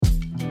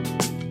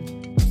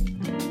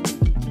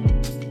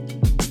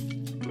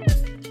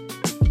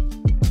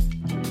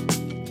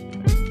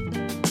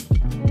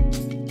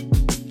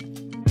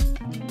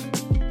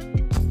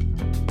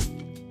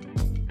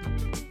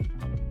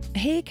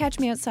Catch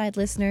Me Outside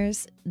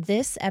listeners,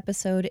 this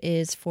episode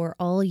is for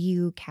all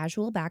you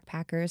casual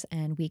backpackers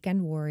and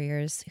weekend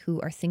warriors who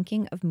are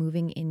thinking of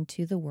moving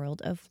into the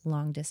world of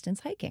long-distance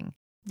hiking.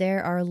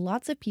 There are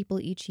lots of people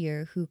each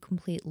year who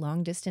complete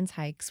long-distance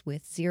hikes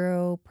with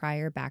zero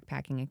prior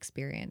backpacking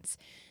experience.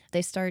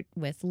 They start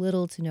with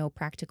little to no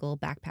practical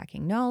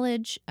backpacking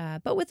knowledge,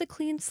 but with a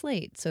clean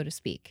slate, so to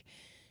speak.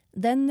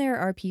 Then there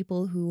are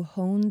people who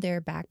hone their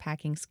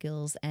backpacking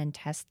skills and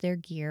test their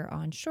gear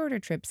on shorter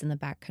trips in the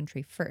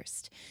backcountry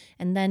first,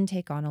 and then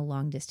take on a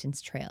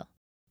long-distance trail.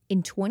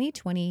 In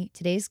 2020,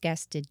 today's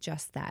guest did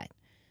just that.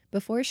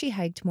 Before she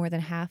hiked more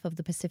than half of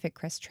the Pacific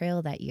Crest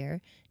Trail that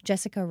year,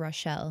 Jessica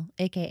Rochelle,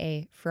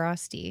 aka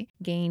Frosty,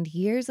 gained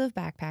years of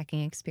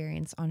backpacking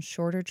experience on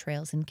shorter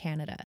trails in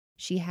Canada.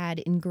 She had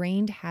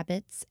ingrained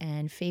habits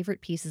and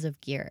favorite pieces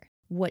of gear.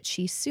 What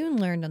she soon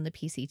learned on the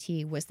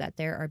PCT was that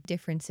there are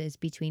differences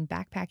between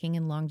backpacking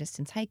and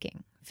long-distance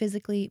hiking,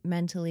 physically,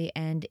 mentally,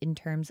 and in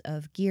terms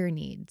of gear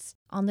needs.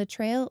 On the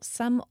trail,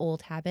 some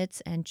old habits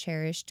and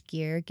cherished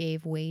gear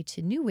gave way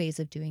to new ways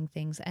of doing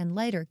things and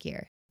lighter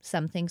gear.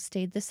 Some things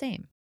stayed the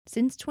same.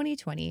 Since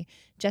 2020,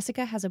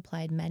 Jessica has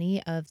applied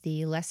many of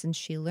the lessons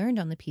she learned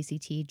on the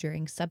PCT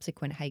during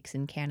subsequent hikes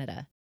in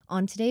Canada.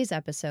 On today's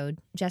episode,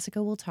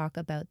 Jessica will talk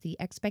about the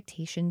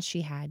expectations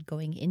she had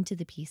going into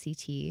the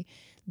PCT,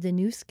 the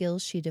new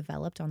skills she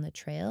developed on the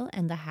trail,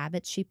 and the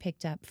habits she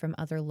picked up from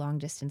other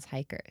long-distance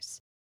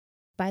hikers.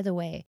 By the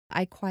way,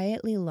 I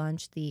quietly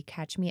launched the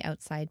Catch Me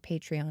Outside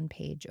Patreon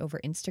page over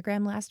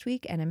Instagram last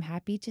week, and I'm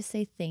happy to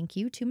say thank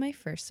you to my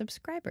first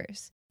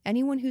subscribers.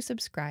 Anyone who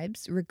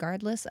subscribes,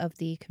 regardless of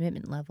the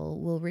commitment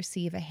level, will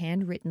receive a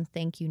handwritten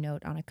thank you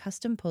note on a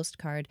custom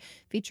postcard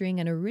featuring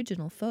an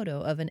original photo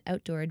of an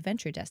outdoor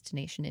adventure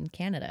destination in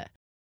Canada.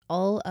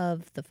 All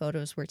of the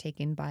photos were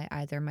taken by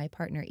either my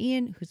partner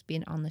Ian, who's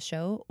been on the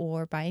show,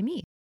 or by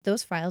me.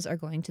 Those files are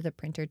going to the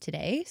printer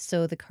today,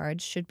 so the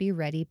cards should be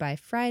ready by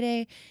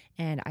Friday,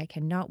 and I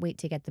cannot wait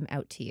to get them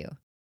out to you.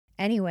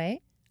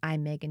 Anyway,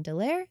 I'm Megan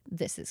Dallaire,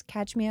 this is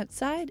Catch Me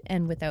Outside,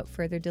 and without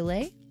further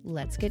delay,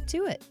 let's get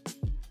to it.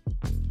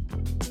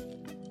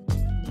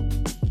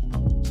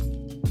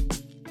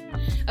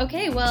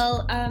 Okay,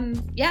 well,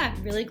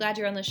 really glad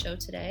you're on the show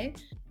today.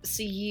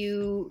 So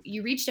you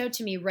reached out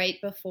to me right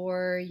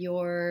before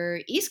your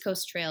East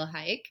Coast Trail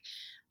hike,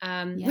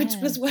 which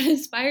was what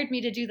inspired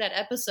me to do that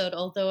episode.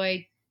 Although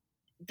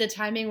the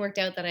timing worked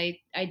out that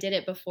I did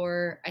it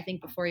before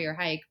your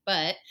hike,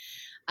 but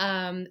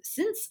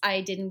since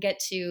I didn't get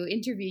to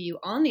interview you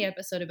on the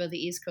episode about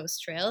the East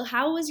Coast Trail,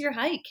 how was your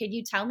hike? Can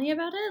you tell me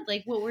about it?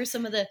 Like, what were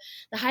some of the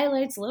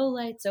highlights,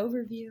 lowlights,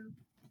 overview?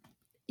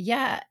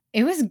 Yeah,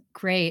 it was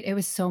great. It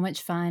was so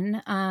much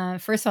fun.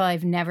 First of all,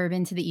 I've never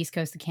been to the East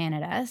Coast of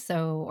Canada,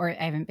 or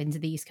I haven't been to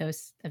the East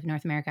Coast of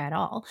North America at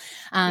all.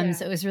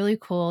 So it was really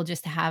cool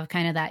just to have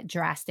kind of that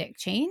drastic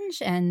change.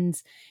 And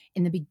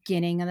in the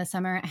beginning of the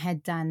summer, I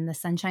had done the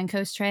Sunshine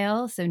Coast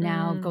Trail. So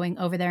now going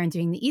over there and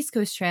doing the East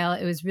Coast Trail,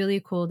 it was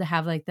really cool to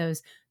have like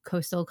those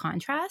coastal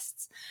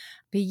contrasts.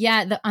 But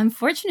yeah, the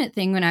unfortunate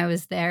thing when I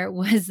was there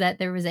was that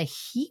there was a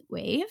heat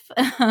wave.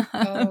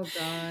 Oh,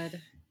 God.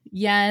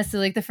 Yeah, so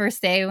like the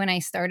first day when I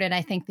started,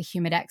 I think the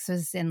Humidex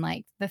was in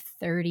like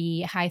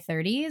the high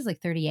 30s,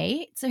 like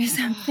 38 or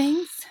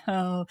something.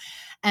 So,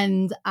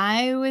 and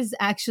I was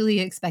actually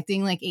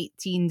expecting like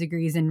 18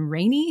 degrees and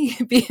rainy,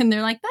 and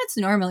they're like, that's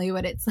normally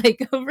what it's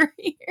like over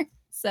here.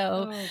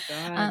 So, oh,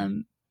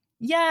 God.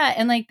 Yeah,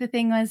 and like the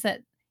thing was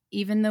that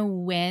even the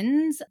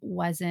winds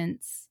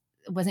wasn't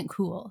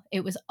cool.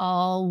 It was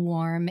all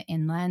warm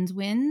inland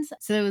winds.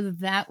 So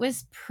that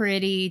was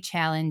pretty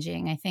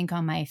challenging. I think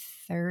on my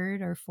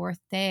third or fourth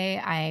day,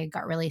 I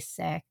got really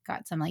sick,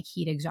 got some like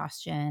heat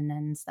exhaustion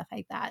and stuff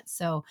like that.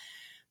 So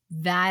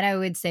that I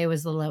would say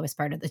was the lowest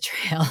part of the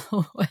trail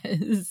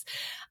was,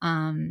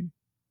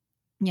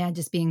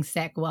 just being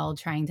sick while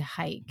trying to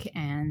hike.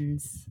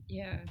 And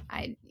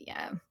it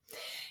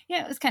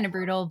was kind of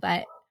brutal,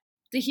 but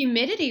the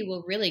humidity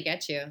will really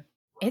get you.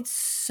 It's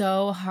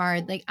so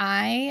hard. Like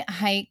I've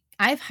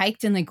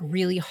hiked in like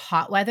really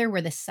hot weather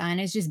where the sun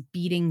is just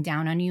beating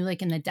down on you,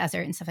 like in the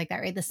desert and stuff like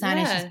that, right? The sun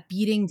is just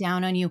beating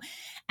down on you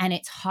and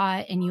it's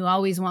hot and you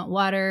always want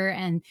water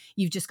and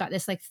you've just got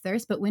this like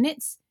thirst. But when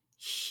it's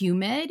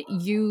humid,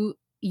 you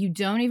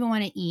don't even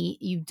want to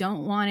eat. You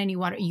don't want any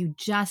water. You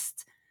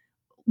just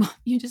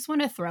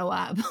want to throw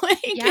up.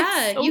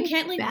 You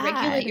can't like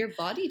regulate your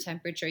body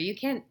temperature. You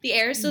can't, the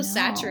air is so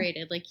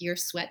saturated, like your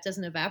sweat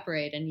doesn't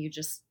evaporate and you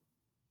just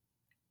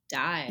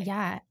die.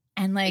 Yeah.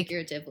 And like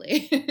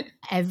figuratively,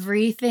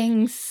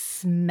 everything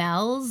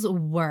smells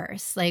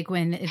worse. Like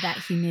when that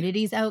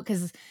humidity's out,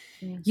 because,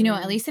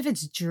 at least if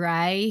it's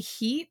dry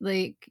heat,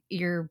 like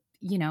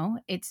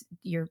it's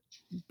your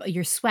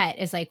sweat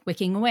is like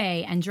wicking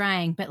away and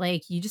drying, but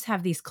like you just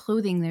have these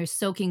clothing, they're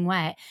soaking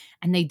wet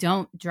and they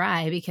don't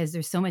dry because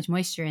there's so much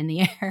moisture in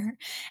the air.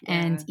 Yeah.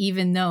 And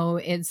even though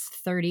it's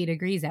 30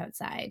 degrees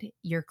outside,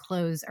 your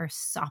clothes are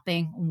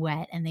sopping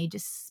wet and they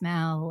just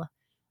smell.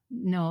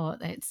 No,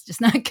 it's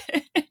just not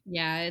good.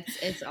 Yeah,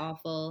 it's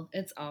awful.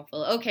 It's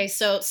awful. Okay,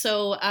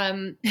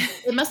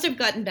 it must have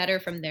gotten better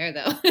from there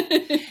though.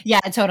 Yeah,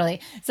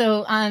 totally.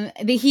 So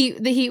the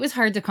heat was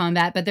hard to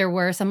combat, but there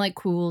were some like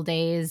cool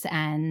days,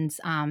 and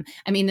I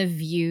mean the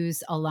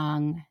views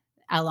along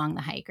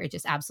the hike are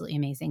just absolutely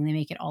amazing. They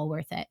make it all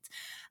worth it.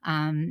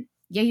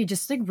 Yeah, you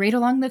just like right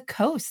along the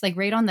coast, like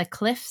right on the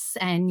cliffs,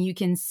 and you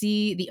can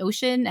see the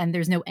ocean, and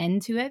there's no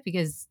end to it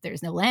because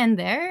there's no land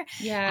there.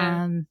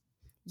 Yeah. Um,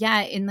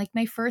 yeah, in like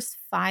my first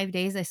 5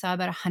 days, I saw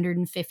about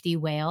 150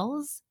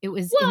 whales. It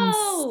was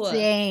Whoa!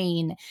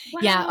 insane.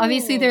 Yeah,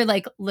 obviously Wow. they're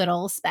like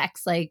little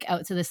specks like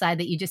out to the side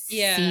that you just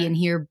see Yeah. and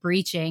hear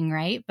breaching,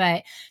 right?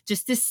 But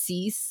just to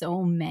see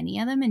so many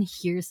of them and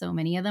hear so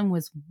many of them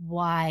was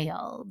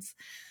wild.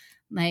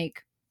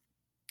 Like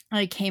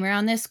I came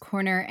around this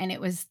corner and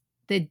it was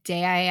the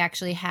day I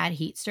actually had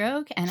heat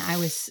stroke and I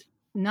was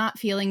not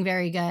feeling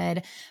very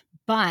good,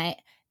 but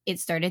it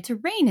started to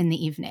rain in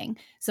the evening.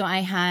 So I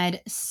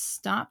had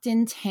stopped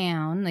in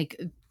town, like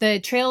the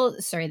trail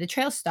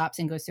stops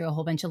and goes through a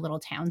whole bunch of little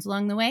towns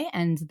along the way.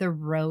 And the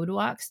road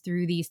walks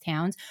through these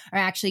towns are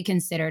actually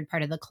considered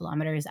part of the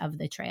kilometers of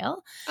the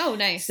trail. Oh,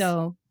 nice.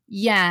 So,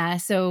 yeah.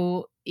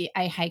 So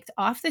I hiked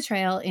off the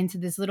trail into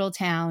this little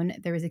town.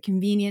 There was a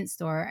convenience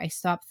store. I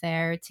stopped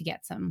there to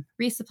get some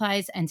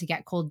resupplies and to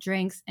get cold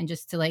drinks and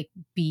just to like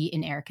be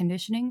in air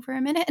conditioning for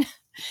a minute.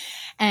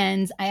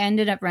 And I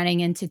ended up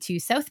running into two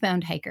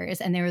southbound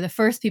hikers, and they were the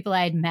first people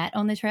I had met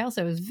on the trail.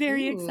 So I was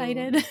very Ooh.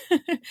 excited.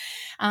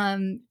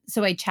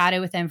 So I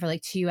chatted with them for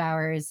like 2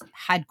 hours,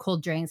 had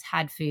cold drinks,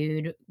 had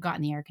food, got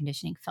in the air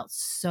conditioning, felt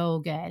so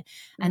good,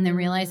 and then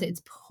realized Mm.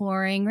 it's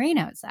pouring rain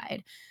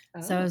outside.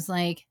 So I Oh. was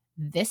like,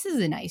 this is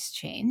a nice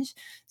change.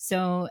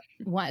 So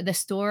the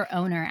store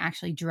owner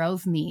actually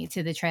drove me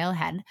to the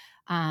trailhead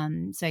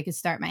so I could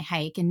start my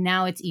hike. And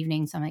now it's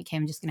evening. So I'm like, okay,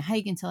 I'm just going to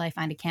hike until I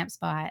find a camp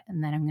spot.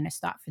 And then I'm going to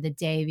stop for the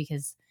day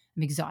because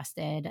I'm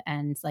exhausted.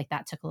 And like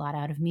that took a lot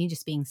out of me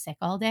just being sick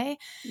all day.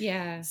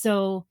 Yeah.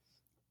 So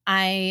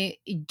I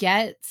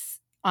get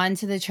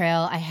onto the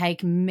trail. I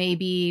hike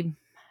maybe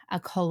a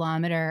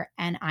kilometer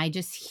and I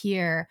just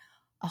hear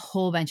a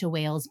whole bunch of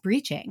whales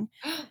breaching.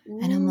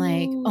 And I'm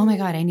like, oh my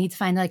God, I Ooh. need to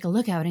find like a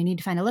lookout. I need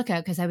to find a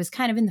lookout because I was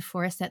kind of in the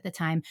forest at the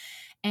time.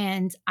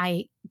 And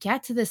I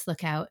get to this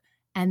lookout,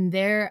 and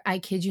there, I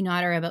kid you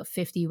not, are about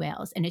 50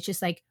 whales. And it's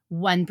just like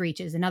one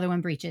breaches, another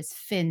one breaches,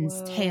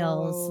 fins,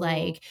 tails, Whoa.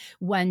 like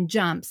one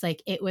jumps.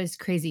 Like it was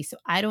crazy. So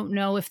I don't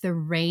know if the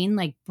rain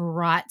like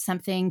brought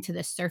something to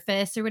the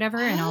surface or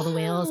whatever, and all the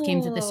whales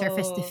came to the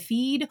surface to Oh.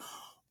 feed,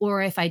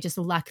 or if I just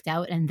lucked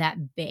out and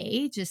that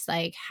bay just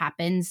like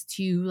happens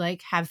to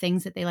like have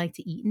things that they like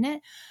to eat in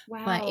it.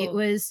 But it Wow.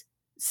 was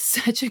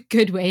such a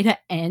good way to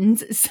end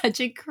such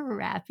a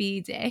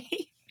crappy day.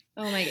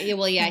 Oh my yeah,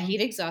 well, yeah, So,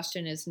 heat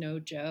exhaustion is no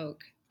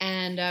joke.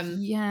 And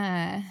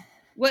yeah.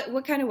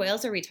 what kind of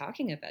whales are we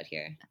talking about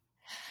here?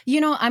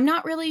 I'm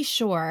not really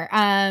sure.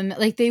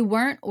 Like they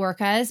weren't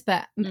orcas,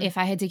 but Mm. if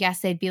I had to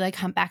guess, they'd be like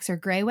humpbacks or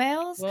gray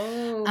whales.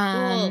 Whoa,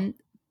 cool. Um,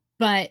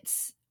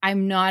 but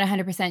I'm not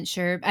 100%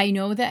 sure. I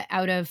know that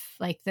out of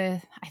like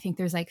I think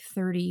there's like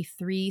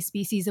 33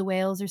 species of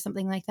whales or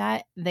something like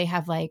that. They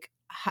have like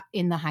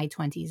in the high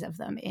 20s of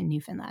them in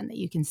Newfoundland that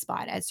you can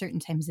spot at certain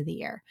times of the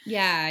year.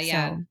 Yeah,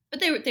 yeah. So But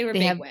they were they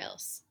big have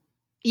whales.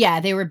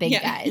 Yeah, they were big Yeah.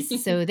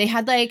 guys. So they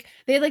had like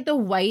the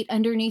white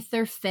underneath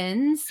their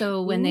fins.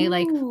 So when they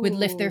like would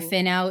lift their Ooh.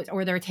 fin out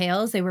or their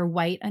tails, they were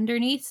white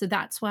underneath. So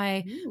that's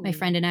why my Ooh.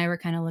 friend and I were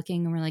kind of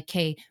looking and we're like,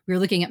 "Okay, we were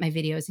looking at my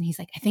videos and he's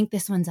like, I think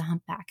this one's a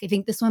humpback. I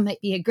think this one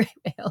might be a gray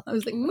whale." I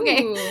was like,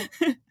 "Okay." Ooh.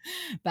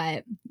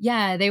 But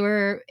yeah,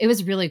 it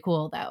was really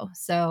cool though.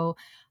 So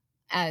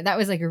that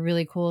was like a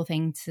really cool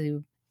thing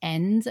to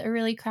end a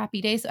really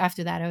crappy day. So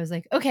after that, I was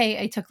like,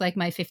 okay, I took like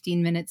my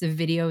 15 minutes of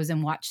videos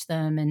and watched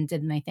them and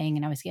did my thing.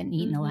 And I was getting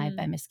eaten alive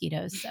by Mhm.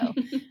 mosquitoes. So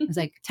it was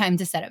like time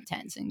to set up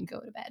tents and go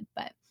to bed.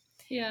 But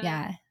Yeah.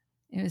 yeah,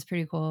 it was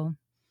pretty cool.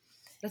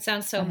 That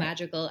sounds so But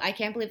magical. I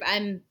can't believe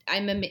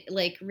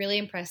like really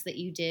impressed that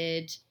you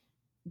did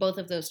both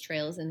of those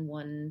trails in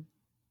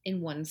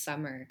one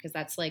summer because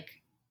that's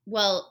like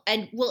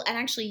and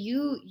actually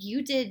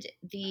you did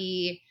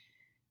the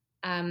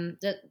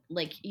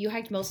like you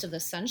hiked most of the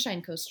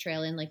Sunshine Coast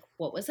Trail in like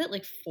what was it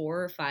like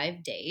 4 or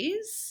 5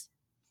 days?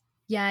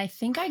 yeah, I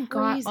think I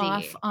got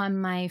off Crazy. on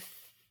my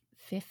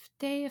fifth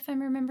day, if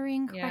I'm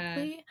remembering Yeah,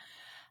 correctly.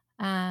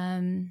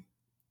 Um,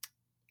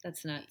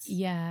 that's nuts.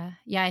 yeah,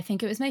 yeah, I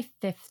think it was my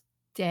fifth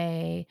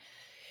day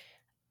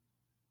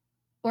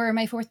or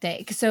my fourth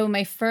day. So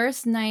my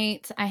first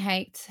night, I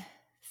hiked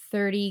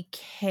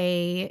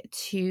 30K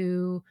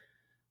to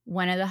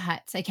one of the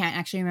huts. I can't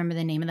actually remember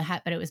the name of the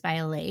hut, but it was by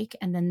a lake.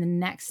 And then the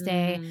next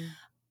day, Mm.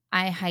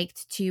 I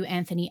hiked to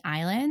Anthony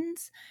Island,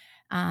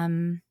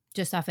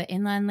 just off of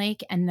Inland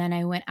Lake. And then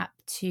I went up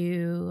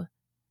to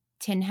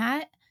Tin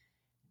Hat.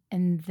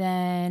 And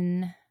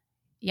then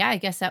yeah, I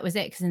guess that was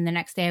it. Because then the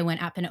next day I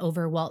went up and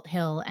over Walt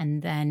Hill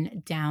and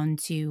then down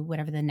to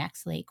whatever the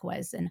next lake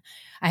was. And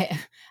I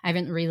I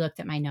haven't relooked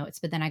at my notes,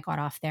 but then I got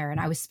off there and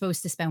I was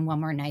supposed to spend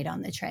one more night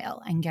on the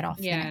trail and get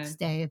off the Yeah. next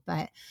day,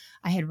 but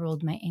I had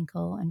rolled my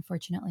ankle,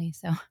 unfortunately.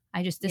 So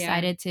I just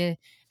Yeah. decided to,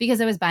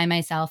 because I was by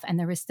myself and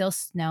there was still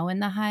snow in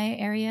the high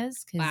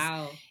areas because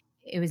Wow.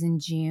 it was in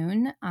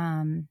June.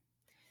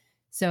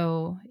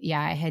 So yeah,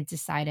 I had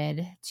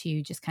decided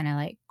to just kind of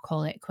like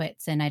call it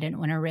quits, and I didn't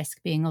want to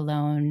risk being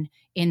alone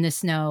in the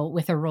snow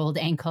with a rolled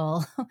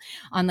ankle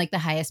on like the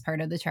highest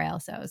part of the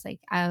trail. So I was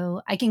like,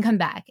 I can come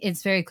back.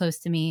 It's very close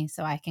to me,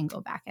 so I can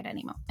go back at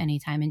any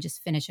time and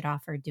just finish it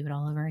off or do it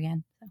all over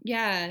again. So.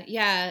 Yeah,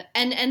 yeah.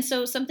 And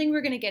so something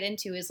we're going to get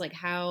into is like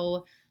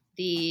how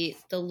the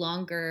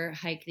longer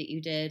hike that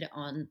you did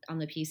on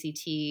the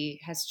PCT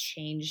has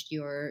changed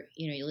your,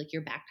 like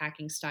your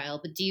backpacking style.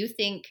 But do you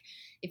think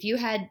if you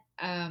had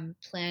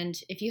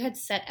if you had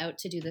set out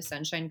to do the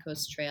Sunshine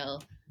Coast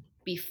Trail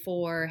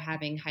before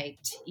having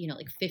hiked,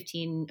 like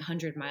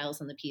 1,500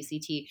 miles on the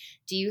PCT,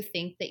 do you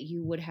think that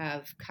you would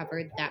have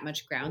covered that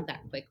much ground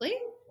that quickly?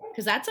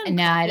 Because that's And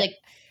now, like,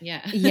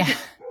 yeah. yeah,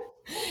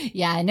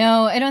 yeah,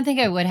 no, I don't think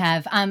I would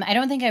have. I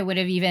don't think I would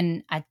have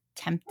even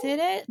attempted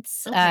it.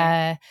 Okay.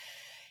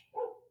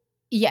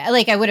 Yeah,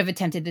 like I would have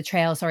attempted the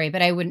trail, sorry,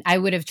 but I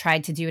would have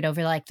tried to do it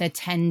over like the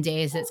 10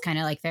 days. It's kind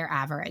of like their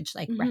average,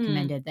 like Hmm.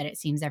 recommended that it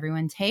seems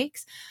everyone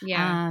takes.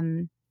 Yeah.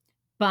 Um,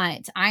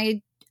 but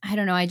I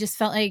don't know, I just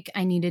felt like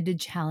I needed to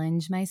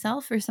challenge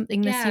myself for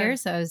something this Yeah. year.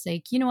 So I was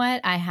like, you know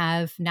what? I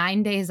have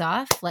 9 days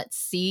off. Let's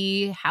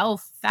see how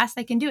fast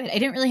I can do it. I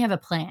didn't really have a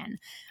plan.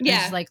 I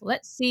was just Yeah. like,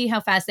 let's see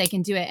how fast I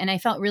can do it. And I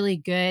felt really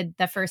good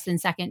the first and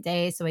second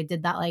day. So I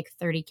did that like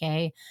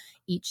 30K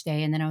each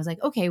day. And then I was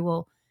like, okay,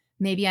 well,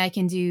 maybe I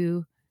can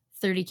do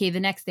 30K the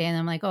next day. And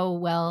I'm like, oh,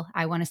 well,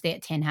 I want to stay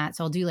at Tin Hat.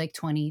 So I'll do like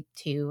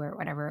 22 or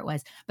whatever it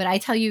was. But I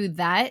tell you,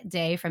 that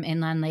day from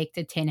Inland Lake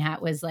to Tin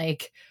Hat was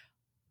like,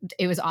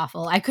 it was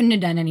awful. I couldn't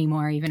have done any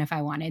more even if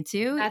I wanted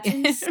to. That's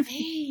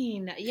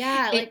insane.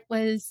 Yeah, It like,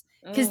 was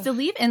because oh, to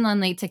leave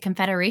Inland Lake to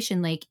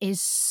Confederation Lake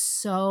is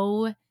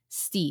so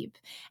steep.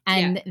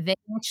 yeah. And they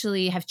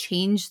actually have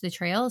changed the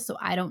trail. So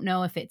I don't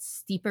know if it's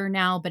steeper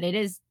now, but it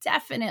is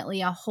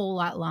definitely a whole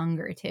lot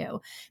longer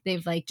too.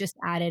 They've like just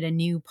added a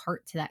new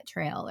part to that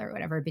trail or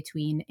whatever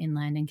between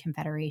Inland and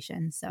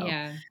Confederation. So,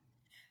 Yeah.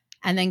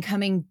 and then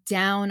coming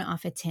down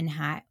off of Tin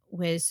Hat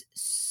was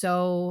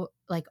so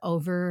like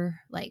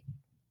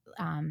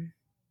um,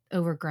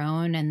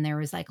 overgrown, and there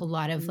was like a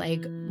lot of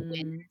like wind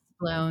Mm,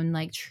 blown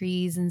like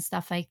trees and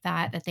stuff like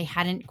that that they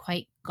hadn't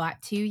quite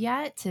got to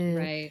yet to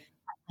right.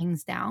 cut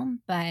things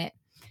down. But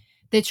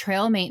the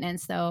trail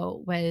maintenance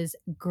though was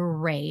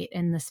great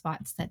in the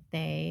spots that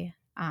they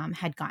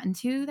had gotten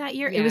to that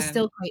year. It was Yeah.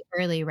 still quite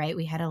early, right?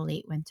 We had a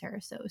late winter,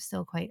 so it was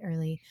still quite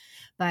early.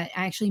 But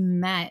I actually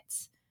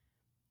met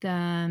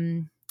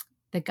the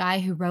the guy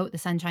who wrote the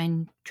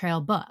Sunshine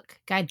Trail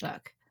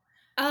guidebook.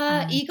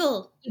 Um,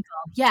 Eagle.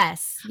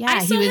 Yes. I Yeah,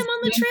 saw he him was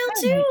on the doing trail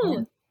trail too.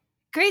 maintenance.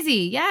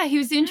 Crazy. Yeah, he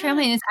was doing trail Yeah.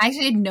 maintenance. I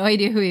actually had no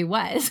idea who he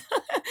was.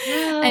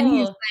 And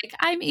he's Wow. like,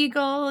 "I'm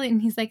Eagle."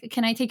 And he's like,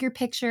 "Can I take your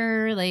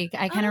picture?" Like,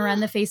 I kinda run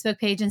Oh, the Facebook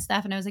page and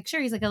stuff. And I was like,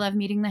 "Sure." He's like, "I love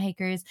meeting the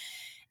hikers."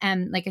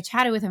 And, like, I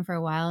chatted with him for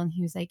a while, and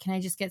he was like, "Can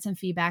I just get some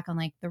feedback on,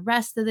 like, the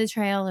rest of the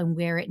trail and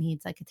where it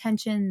needs, like,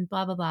 attention,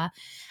 blah, blah, blah."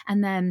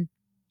 And then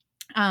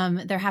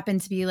there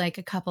happened to be like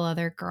a couple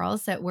other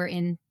girls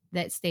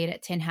that stayed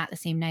at Tin Hat the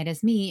same night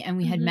as me, and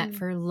we had met mhm.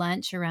 for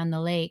lunch around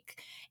the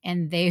lake,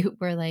 and they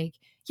were like,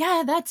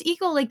 "Yeah, that's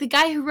Eagle, like the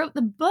guy who wrote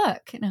the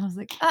book." And I was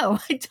like,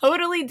 "Oh, I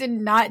totally did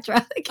not draw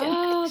the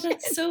Oh,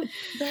 connection."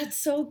 that's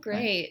so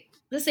But great.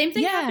 The same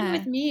thing happened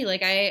with yeah. me.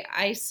 Like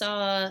I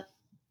saw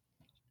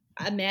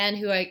a man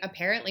who I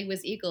apparently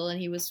was Eagle, and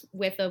he was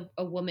with a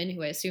woman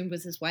who I assumed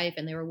was his wife,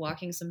 and they were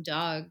walking some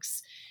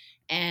dogs,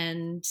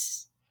 and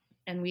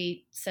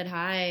we said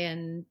hi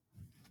and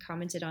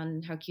commented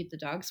on how cute the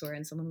dogs were,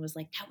 and someone was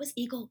like, "That was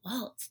Eagle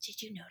Waltz.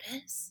 Did you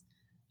notice?"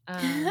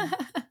 Um,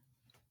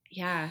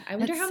 yeah, I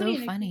wonder That's how so many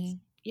hikers. funny.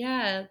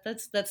 Yeah,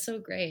 that's so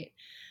great.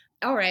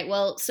 All right,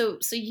 well, so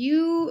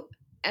you,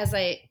 as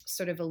I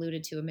sort of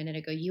alluded to a minute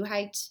ago, you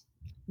hiked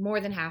more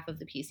than half of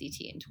the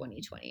PCT in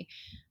 2020,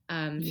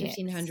 Yes.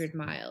 1,500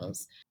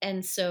 miles,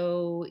 and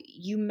so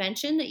you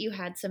mentioned that you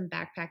had some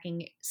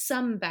backpacking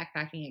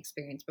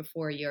experience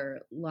before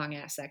your long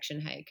ass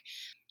section hike.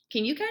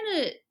 Can you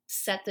kind of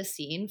set the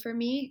scene for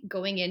me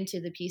going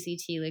into the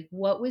PCT? Like,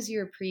 what was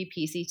your pre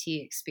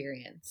PCT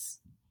experience?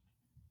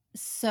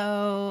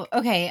 So,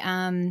 okay,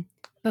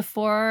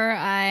 before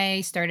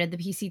I started the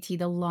PCT,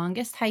 the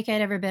longest hike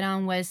I'd ever been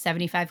on was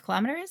 75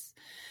 kilometers.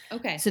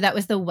 Okay. So that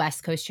was the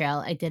West Coast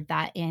Trail. I did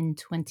that in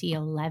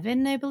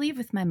 2011, I believe,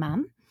 with my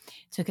mom.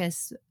 Took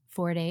us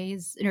 4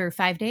 days or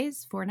 5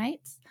 days, 4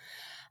 nights.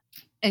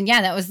 And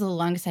yeah, that was the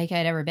longest hike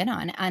I'd ever been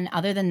on. And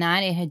other than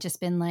that, it had just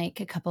been like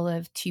a couple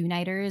of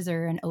two-nighters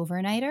or an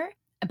overnighter.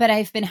 But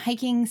I've been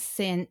hiking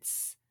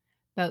since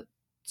about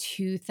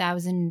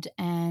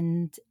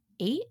 2008.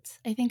 8,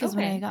 I think, is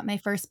when I Okay. got my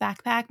first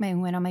backpack. I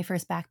went on my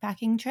first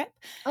backpacking trip.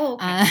 Oh,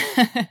 okay.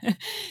 Uh,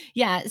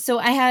 yeah, so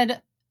I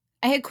had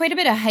quite a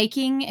bit of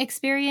hiking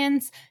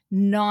experience,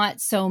 not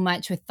so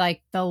much with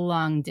like the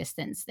long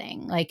distance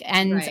thing. Like,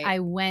 and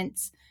Right.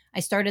 I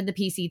started the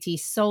PCT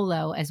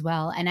solo as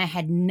well, and I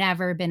had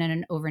never been on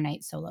an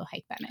overnight solo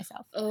hike by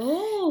myself.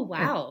 Oh, Or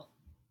wow.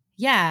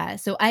 yeah,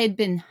 so I had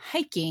been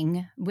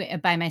hiking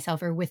by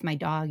myself or with my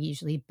dog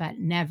usually, but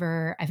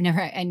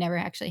I never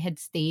actually had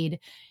stayed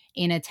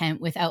in a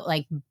tent without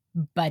like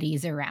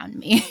buddies around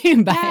me.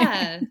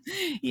 Yeah.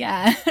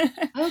 Yeah.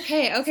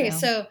 Okay. Okay.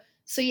 So,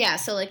 So yeah.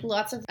 So like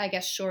lots of, I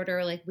guess,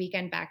 shorter like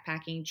weekend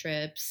backpacking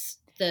trips,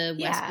 the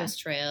West yeah. Coast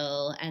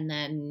Trail, and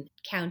then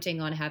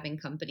counting on having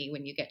company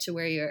when you get to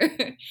where you're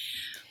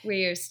where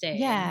you're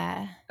staying.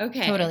 Yeah.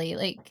 Okay. Totally.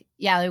 Like,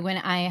 yeah, like when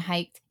I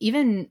hiked,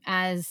 even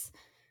as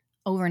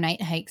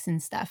overnight hikes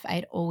and stuff,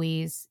 I'd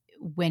always,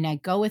 when I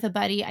go with a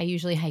buddy, I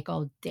usually hike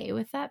all day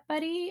with that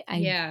buddy. I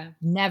Yeah.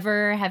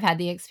 never have had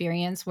the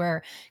experience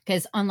where,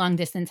 because on long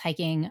distance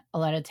hiking, a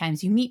lot of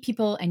times you meet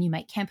people and you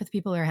might camp with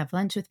people or have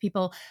lunch with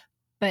people.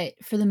 But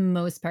for the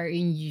most part,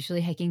 you're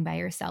usually hiking by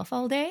yourself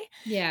all day.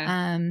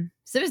 Yeah.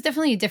 So it was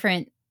definitely a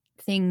different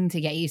thing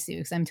to get used to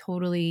because I'm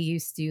totally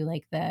used to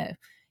like the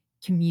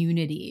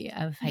community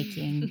of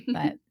hiking,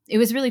 but it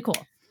was really cool.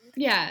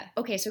 Yeah.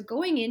 Okay. So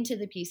going into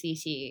the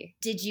PCT,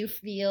 did you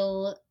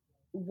feel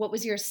what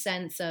was your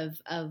sense of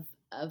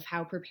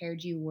how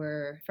prepared you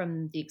were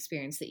from the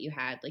experience that you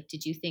had? Like,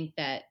 did you think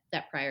that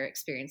that prior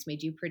experience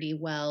made you pretty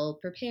well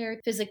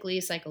prepared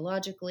physically,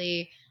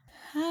 psychologically?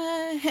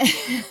 Uh,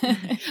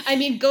 I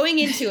mean, going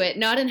into it,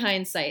 not in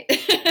hindsight.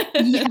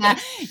 yeah,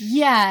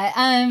 yeah.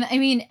 I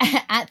mean,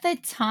 at the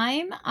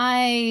time,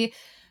 I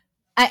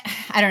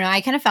I don't know.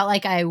 I kind of felt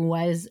like I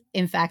was,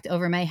 in fact,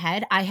 over my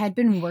head. I had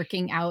been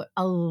working out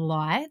a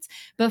lot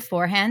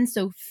beforehand,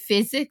 so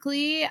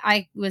physically,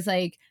 I was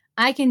like,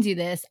 I can do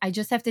this. I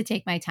just have to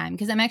take my time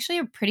because I'm actually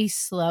a pretty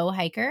slow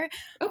hiker.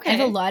 I have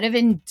a Okay. lot of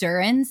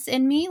endurance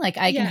in me. Like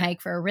I can Yeah.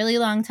 hike for a really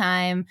long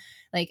time.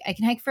 Like I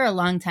can hike for a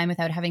long time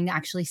without having to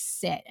actually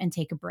sit and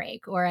take a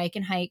break, or I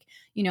can hike,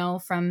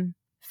 from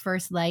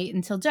first light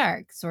until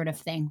dark, sort of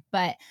thing.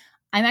 But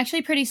I'm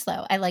actually pretty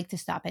slow. I like to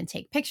stop and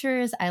take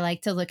pictures. I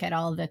like to look at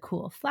all the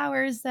cool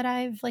flowers that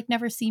I've like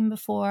never seen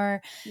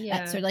before. That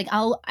Yeah. sort of like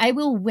I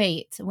will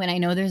wait when I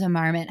know there's a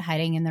marmot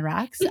hiding in the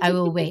rocks. I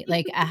will wait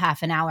like a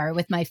half an hour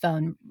with my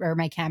phone or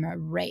my camera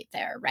right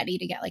there, ready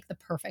to get like the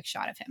perfect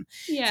shot of him.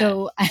 Yeah.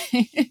 So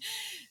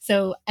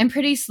so I'm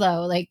pretty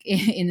slow, like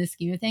in the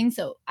scheme of things.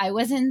 So I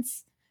wasn't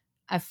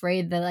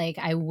afraid that like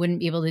I wouldn't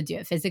be able to do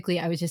it physically.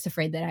 I was just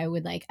afraid that I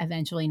would like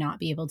eventually not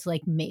be able to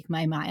like make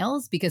my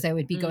miles because I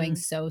would be going Mm,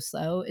 so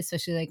slow,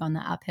 especially like on the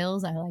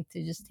uphills. I like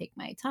to just take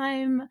my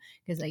time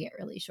because I get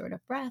really short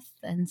of breath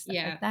and stuff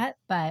like yeah. that.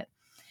 But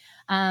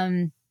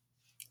um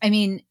I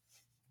mean,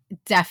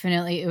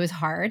 definitely it was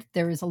hard.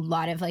 There was a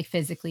lot of like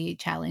physically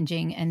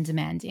challenging and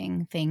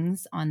demanding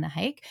things on the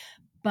hike.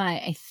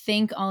 But I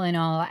think all in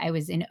all, I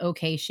was in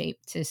okay shape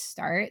to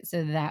start.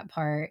 So that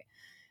part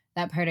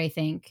I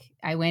think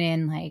I went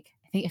in like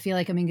I feel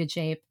like I'm in good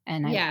shape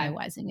and I Yeah.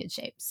 was in good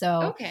shape.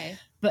 So Okay.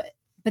 but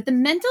but the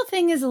mental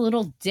thing is a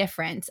little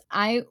different.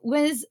 I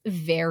was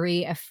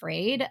very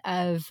afraid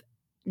of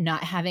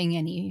not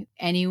having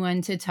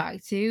anyone to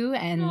talk to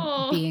and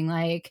Oh, being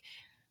like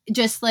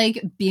just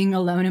like being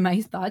alone in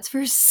my thoughts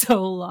for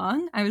so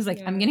long. I was like,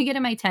 I'm yeah. gonna get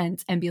in my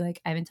tent and be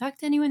like, I haven't talked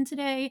to anyone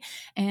today.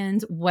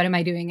 And what am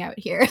I doing out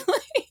here?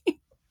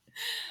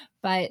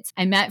 But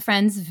I met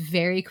friends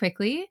very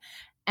quickly.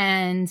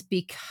 And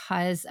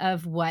because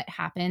of what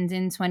happened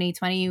in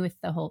 2020 with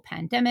the whole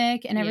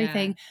pandemic and Yeah.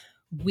 everything,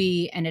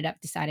 we ended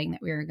up deciding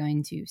that we were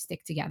going to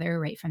stick together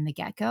right from the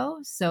get go.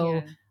 So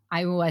Yeah.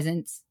 I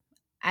wasn't,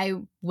 I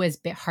was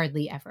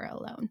hardly ever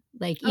alone.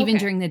 Like even Okay.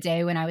 during the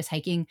day when I was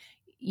hiking,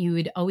 you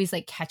would always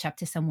like catch up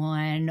to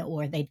someone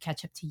or they'd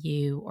catch up to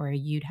you or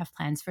you'd have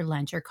plans for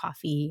lunch or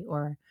coffee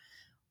or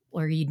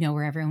you'd know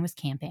where everyone was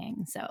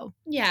camping. So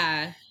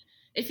Yeah.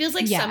 It feels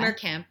like summer yeah.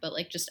 camp, but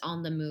like just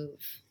on the move.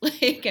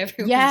 Like everyone's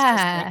just like,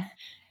 Yeah.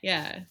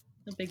 yeah,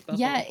 a big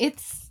Yeah, bubble.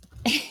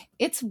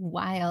 it's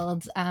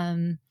wild.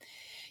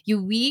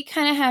 We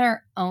kind of had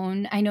our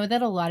own. I know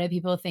that a lot of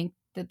people think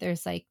that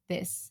there's like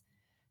this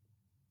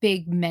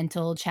big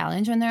mental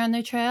challenge when they're on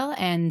the trail,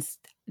 and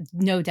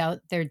no doubt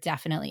there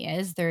definitely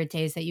is. There are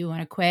days that you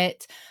want to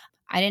quit.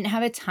 I didn't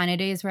have a ton of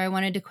days where I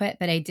wanted to quit,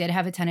 but I did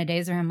have a ton of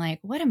days where I'm like,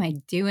 what am I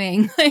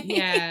doing?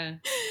 Yeah.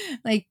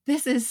 Like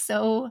this is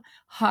so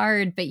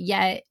hard, but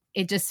yet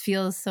it just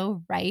feels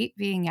so right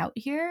being out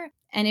here.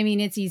 And I mean,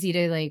 it's easy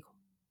to like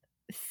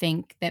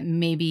think that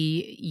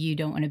maybe you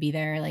don't want to be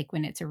there like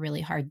when it's a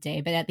really hard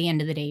day, but at the end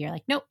of the day you're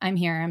like, nope, I'm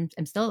here.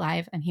 I'm still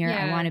alive. I'm here.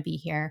 I want Yeah. to be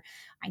here.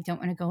 I don't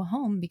want to go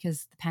home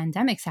because the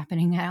pandemic's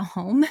happening at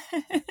home.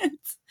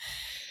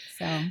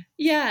 So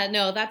Yeah,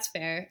 no, that's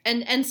fair.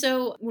 And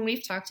so when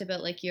we've talked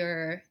about like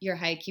your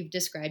hike, you've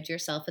described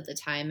yourself at the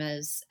time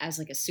as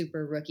like a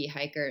super rookie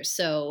hiker.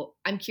 So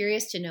I'm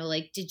curious to know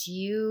like did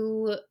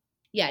you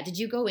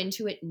go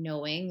into it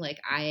knowing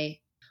like I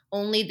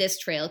only this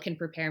trail can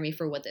prepare me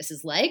for what this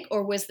is like?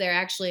 Or was there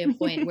actually a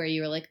point where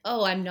you were like,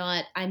 oh, I'm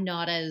not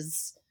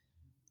as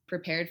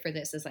prepared for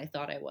this as I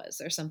thought I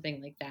was, or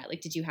something like that?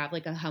 Like, did you have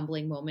like a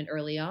humbling moment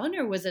early on,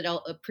 or was it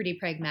all a pretty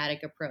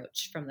pragmatic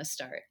approach from the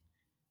start?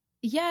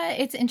 Yeah,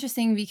 it's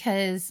interesting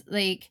because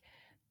like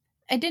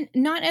I didn't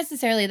not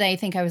necessarily that I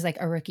think I was like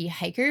a rookie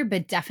hiker,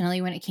 but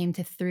definitely when it came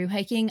to through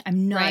hiking, Right.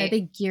 I'm not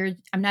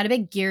a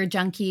big gear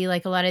junkie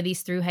like a lot of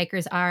these through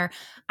hikers are.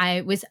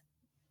 I was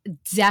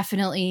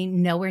definitely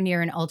nowhere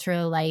near an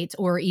ultra light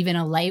or even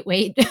a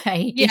lightweight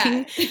Yeah.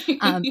 hiking.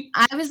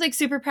 I was like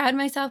super proud of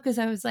myself because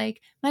I was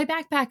like, my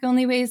backpack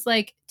only weighs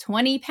like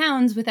 20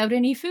 pounds without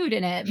any food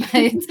in it,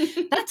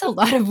 but that's a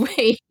lot of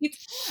weight.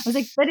 I was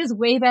like, that is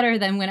way better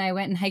than when I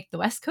went and hiked the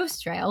West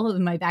Coast Trail.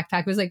 My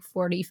backpack was like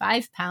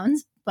 45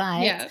 pounds.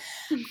 But Yeah.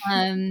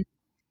 um,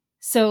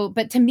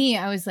 but to me,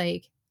 I was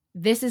like,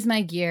 this is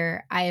my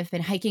gear. I have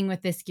been hiking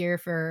with this gear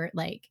for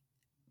like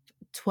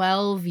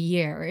 12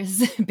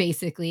 years,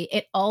 basically.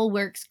 It all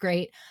works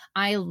great.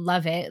 I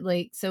love it.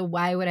 Like, so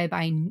why would I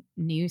buy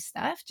new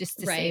stuff just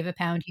to Right. save a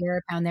pound here,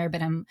 a pound there?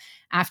 But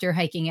after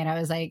hiking it, I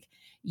was like,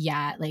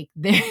 yeah, like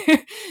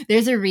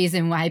there's a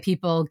reason why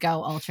people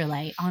go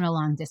ultralight on a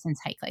long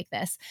distance hike like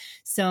this.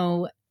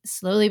 So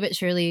slowly but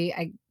surely,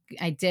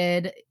 I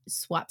did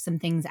swap some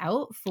things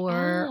out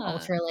for Ah.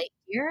 ultralight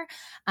gear.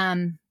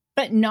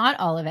 But not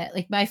all of it.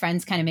 Like my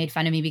friends kind of made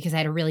fun of me because I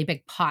had a really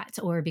big pot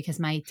or because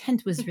my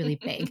tent was really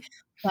big.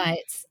 But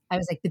I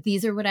was like, but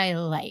these are what I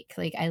like.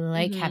 Like I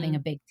like having a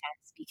Hmm. big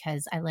tent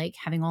because I like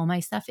having all my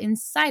stuff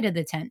inside of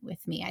the tent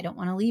with me. I don't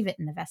want to leave it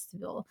in the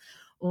vestibule.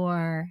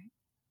 Or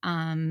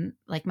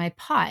like my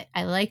pot.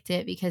 I liked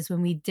it because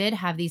when we did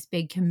have these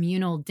big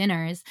communal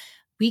dinners,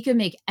 we could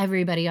make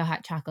everybody a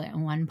hot chocolate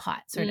in one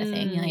pot sort of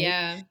thing. Like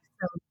Yeah.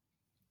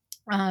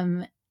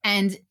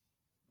 and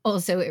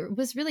also, it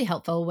was really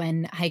helpful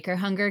when hiker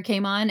hunger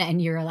came on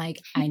and you're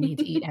like, I need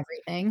to eat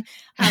everything.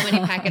 How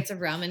many packets of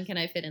ramen can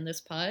I fit in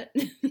this pot?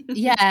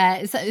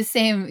 Yeah,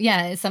 same.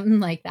 Yeah, something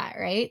like that,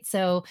 right?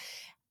 So,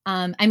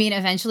 I mean,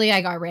 eventually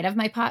I got rid of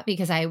my pot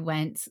because I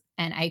went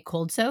and I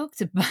cold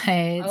soaked,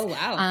 Oh,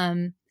 wow.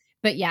 um,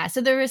 but yeah,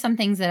 so there were some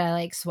things that I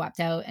like swapped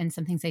out and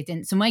some things I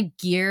didn't. So my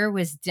gear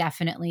was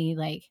definitely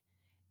like,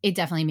 it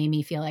definitely made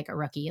me feel like a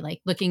rookie,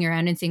 like looking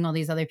around and seeing all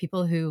these other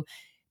people who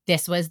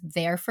this was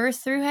their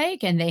first through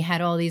hike and they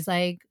had all these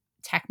like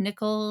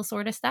technical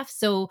sort of stuff.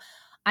 So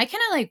I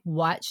kind of like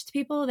watched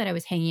people that I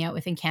was hanging out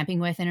with and camping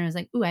with, and I was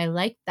like, "Ooh, I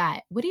like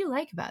that. What do you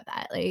like about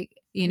that?" Like,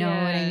 you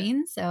know what I Yeah.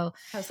 mean? So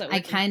How's that I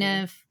working kind for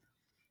you? of,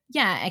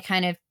 yeah, I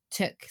kind of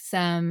took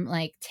some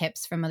like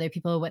tips from other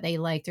people, what they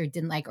liked or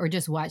didn't like, or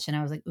just watched, and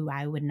I was like, "Ooh,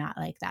 I would not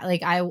like that."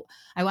 Like I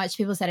watched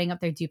people setting up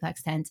their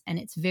duplex tents, and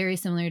it's very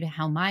similar to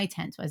how my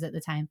tent was at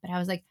the time, but I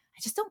was like, I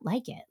just don't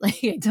like it. Like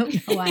I don't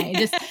know why.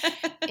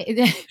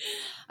 It,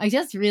 I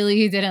just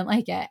really didn't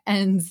like it,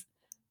 and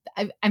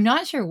I'm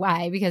not sure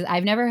why, because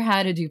I've never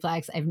had a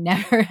duplex. I've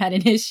never had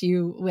an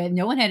issue with,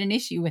 no one had an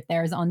issue with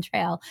theirs on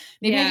trail.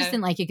 Maybe I just Yeah.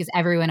 didn't like it because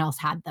everyone else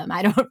had them.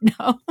 I don't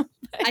know.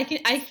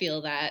 I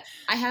feel that.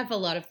 I have a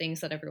lot of things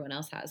that everyone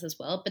else has as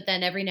well, but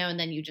then every now and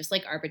then you just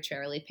like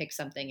arbitrarily pick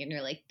something and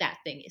you're like, that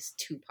thing is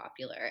too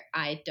popular.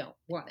 I don't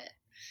want it.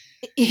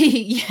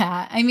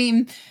 Yeah. I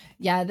mean,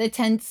 yeah, the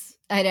tents,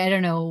 I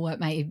don't know what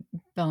my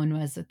bone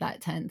was with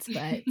that tent,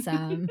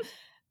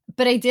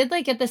 but I did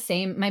like get the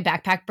same, my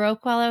backpack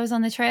broke while I was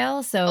on the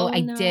trail. So Oh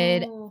I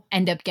did no.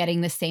 end up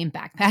getting the same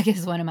backpack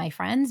as one of my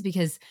friends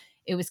because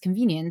it was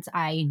convenient.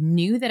 I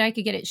knew that I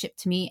could get it shipped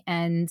to me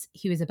and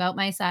he was about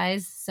my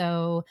size.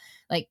 So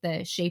like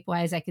the shape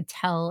wise, I could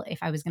tell if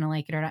I was going to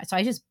like it or not. So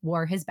I just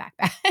wore his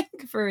backpack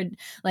for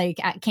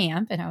like at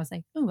camp and I was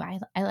like, oh,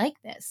 I like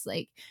this.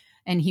 Like,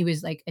 and he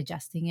was like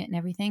adjusting it and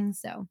everything.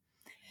 So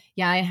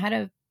yeah, I had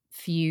a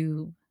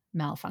few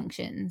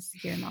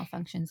gear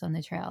malfunctions on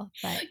the trail,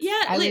 but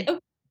Yeah, I like would,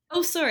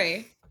 oh,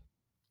 sorry.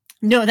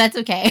 no, that's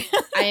okay.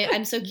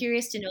 I'm so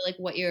curious to know like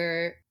what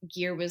your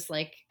gear was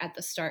like at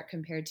the start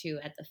compared to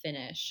at the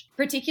finish,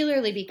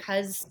 particularly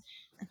because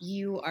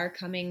you are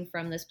coming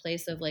from this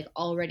place of like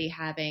already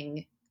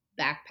having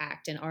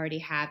backpacked and already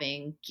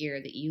having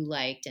gear that you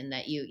liked and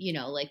that you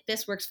know like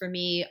this works for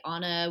me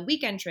on a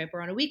weekend trip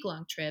or on a week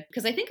long trip,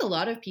 because I think a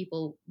lot of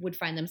people would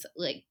find them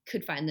like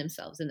could find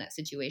themselves in that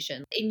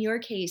situation. In your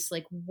case,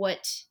 like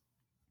what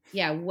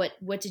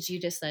did you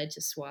decide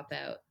to swap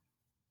out?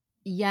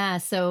 Yeah,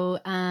 so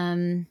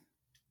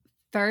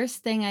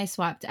first thing I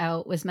swapped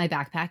out was my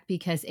backpack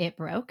because it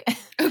broke.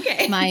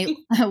 Okay. My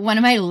one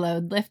of my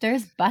load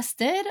lifters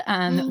busted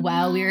Oh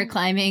while we were no.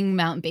 climbing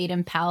Mount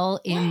Baden Powell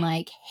in What?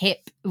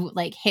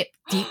 like hip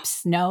deep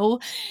snow.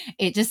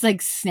 It just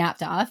like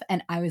snapped off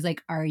and I was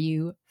like, are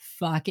you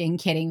fucking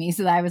kidding me?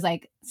 So I was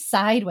like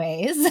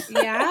sideways.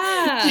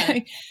 Yeah.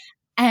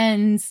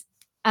 And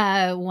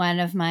one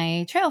of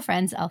my trail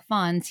friends,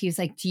 Alphonse, he was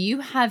like, do you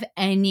have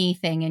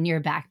anything in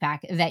your backpack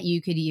that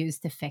you could use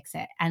to fix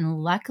it? And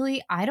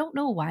luckily, I don't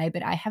know why,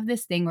 but I have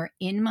this thing where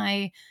in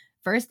my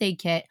first aid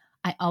kit,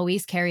 I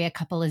always carry a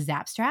couple of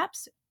zap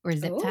straps or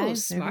zip Oh,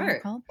 ties, whatever they're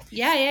smart. called.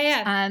 Yeah, yeah,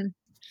 yeah. Um,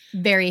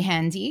 very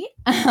handy.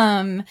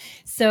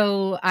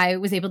 So I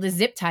was able to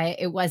zip tie it.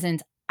 It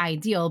wasn't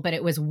ideal, but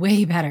it was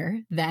way better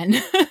than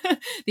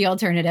the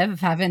alternative of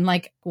having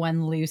like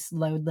one loose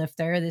load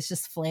lifter that's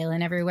just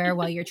flailing everywhere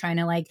while you're trying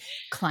to like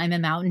climb a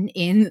mountain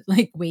in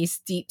like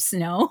waist deep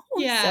snow. So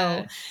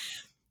Yeah.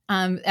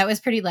 that was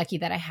pretty lucky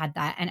that I had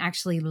that. And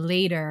actually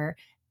later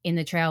in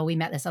the trail, we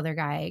met this other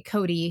guy,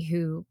 Cody,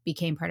 who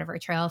became part of our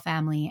trail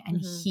family, and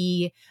Mhm.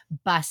 he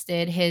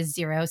busted his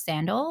zero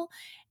sandal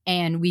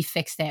and we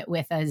fixed it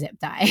with a zip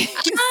tie.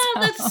 Oh,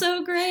 that's So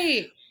so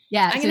great.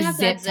 yeah, I'm so gonna have to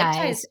zip add zip ties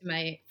ties. to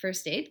my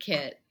first aid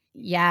kit.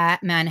 Yeah,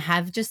 man,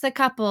 have just a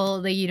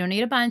couple. Like, you don't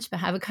need a bunch, but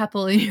have a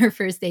couple in your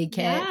first aid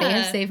kit. They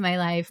have Yeah. saved my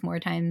life more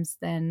times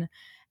than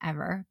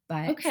ever.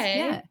 But yeah.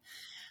 Okay.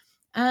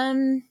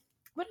 Um,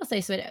 what else I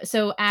switched?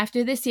 So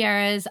after the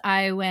Sierras,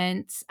 I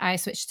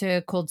switched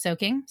to cold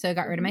soaking. So I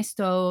got rid of my Mhm.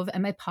 stove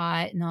and my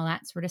pot and all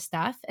that sort of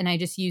stuff. And I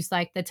just used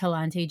like the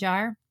Talante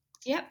jar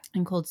Yep.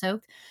 and cold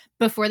soaked.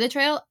 Before the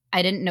trail,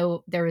 I didn't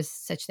know there was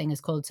such thing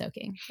as cold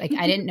soaking. Like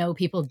I didn't know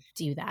people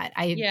do that.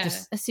 I Yeah.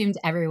 just assumed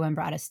everyone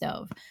brought a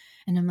stove.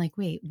 And I'm like,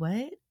 wait,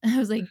 what? I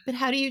was like, but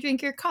how do you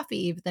drink your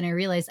coffee? But then I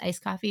realized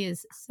iced coffee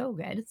is so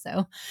good.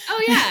 So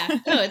Oh, yeah.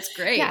 No, it's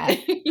great. yeah,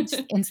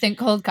 just instant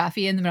cold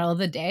coffee in the middle of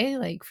the day.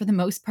 Like for the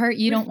most part,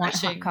 you don't want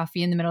hot Refreshing.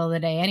 coffee in the middle of the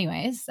day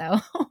anyways. So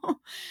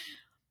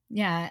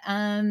yeah.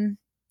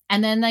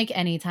 And then like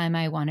anytime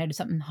I wanted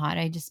something hot,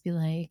 I'd just be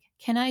like,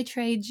 "Can I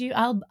trade you?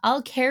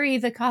 I'll carry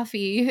the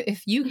coffee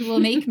if you will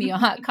make me a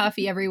hot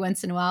coffee every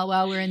once in a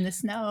while we're in the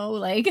snow."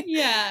 Like,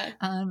 Yeah.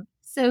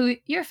 so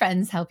your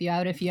friends help you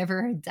out if you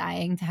ever are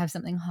dying to have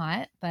something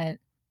hot. But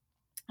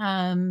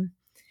um,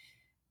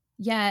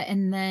 yeah,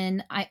 and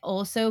then I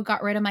also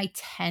got rid of my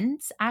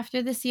tent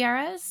after the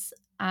Sierras,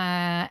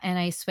 and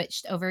I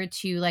switched over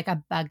to like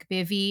a bug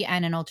bivy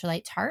and an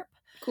ultralight tarp.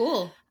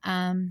 Cool.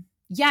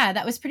 Yeah,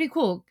 that was pretty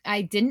cool.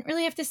 I didn't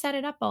really have to set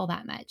it up all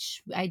that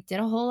much. I did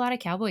a whole lot of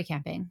cowboy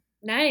camping.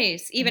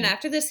 Nice. Even Like,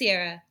 after the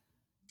Sierra.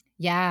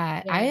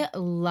 yeah, Yeah. I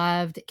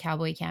loved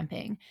cowboy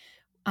camping.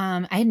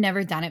 I had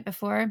never done it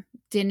before.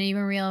 Didn't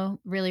even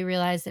really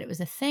realize that it was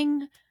a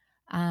thing.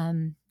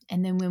 And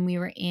then when we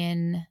were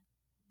in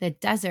the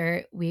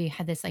desert, we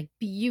had this like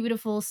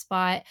beautiful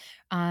spot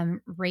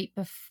right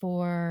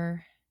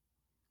before,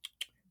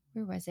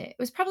 where was it? It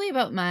was probably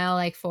about mile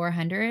like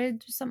 400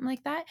 or something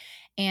like that.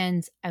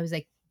 And I was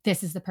like,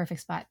 this is the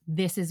perfect spot.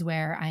 This is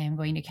where I am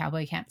going to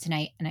cowboy camp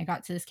tonight. And I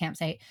got to this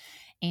campsite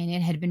and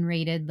it had been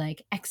rated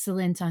like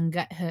excellent on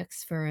gut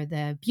hooks for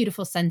the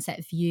beautiful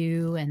sunset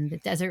view and the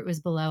desert was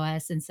below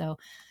us. And so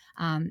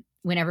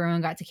when everyone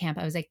got to camp,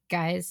 I was like,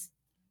 guys,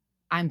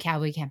 I'm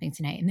cowboy camping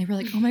tonight. And they were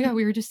like, oh my God,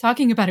 we were just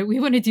talking about it. We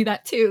want to do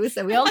that too.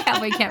 So we all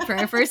cowboy camp for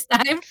our first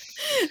time.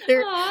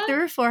 there, Aw, there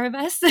were four of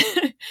us. you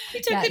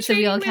took Yeah. the So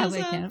we all training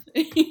wheels cowboy off.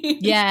 camp.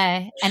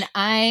 Yeah. And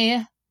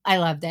I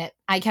loved it.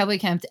 I cowboy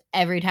camped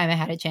every time I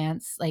had a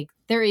chance. Like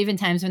there were even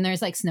times when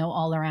there's like snow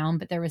all around,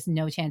 but there was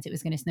no chance it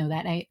was going to snow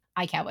that night.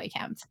 I cowboy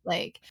camped.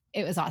 Like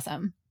it was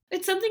awesome.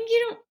 It's something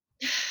you don't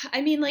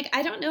I mean, like,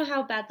 I don't know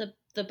how bad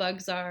the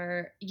bugs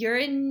are. You're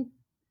in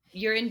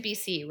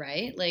BC,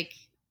 right? Like,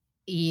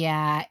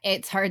 Yeah.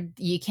 It's hard.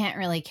 You can't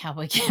really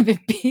cowboy camp in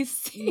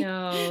BC.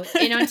 no.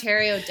 In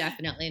Ontario,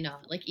 definitely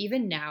not. Like,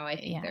 even now, I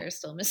think Yeah. there are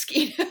still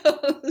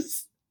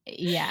mosquitoes.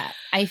 Yeah.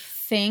 I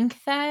think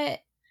that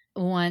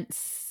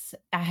once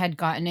I had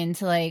gotten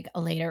into like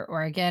a later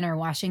Oregon or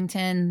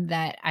Washington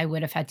that I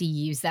would have had to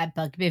use that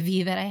bug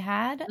bivy that I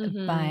had.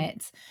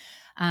 Mhm.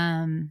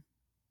 Um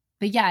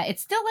but yeah,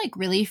 it's still like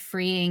really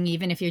freeing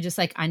even if you're just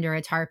like under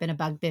a tarp in a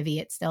bug bivy.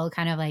 It's still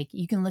kind of like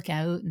you can look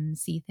out and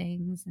see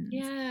things and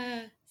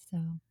Yeah. so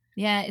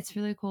yeah, it's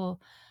really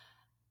cool.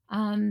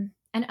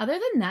 And other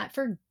than that,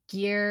 for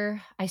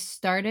gear, I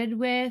started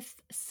with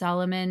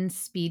Solomon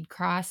Speed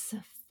Cross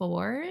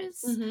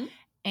 4s. Mhm.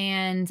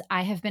 And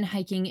I have been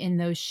hiking in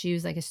those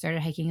shoes. Like I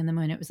started hiking in them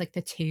when it was like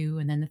the 2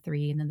 and then the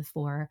 3 and then the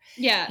 4.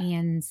 Yeah.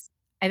 And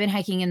I've been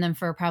hiking in them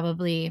for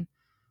probably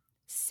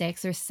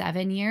 6 or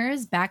 7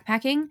 years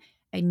backpacking.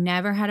 I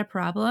never had a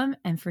problem.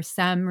 And for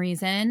some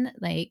reason,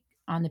 like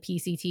on the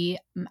PCT,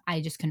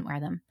 I just couldn't wear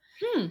them.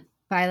 Hmm.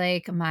 By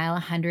like mile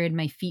 100,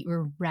 my feet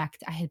were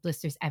wrecked. I had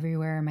blisters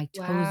everywhere. My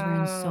toes were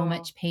in so Wow.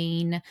 much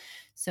pain.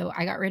 So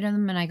I got rid of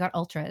them and I got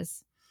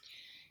ultras.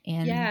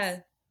 And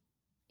Yeah.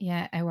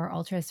 yeah, I wore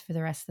ultras for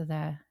the rest of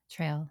the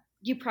trail.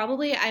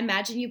 I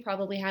imagine you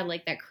probably had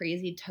like that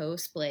crazy toe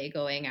splay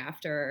going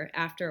after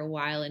a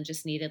while and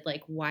just needed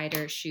like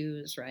wider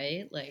shoes,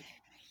 right? Like,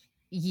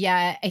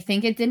 Yeah, I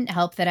think it didn't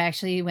help that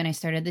actually when I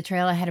started the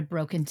trail, I had a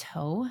broken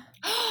toe.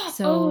 oh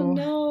So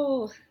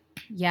no.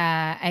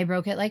 yeah, I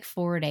broke it like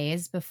 4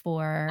 days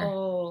before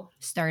Oh,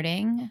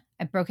 starting.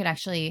 I broke it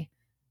actually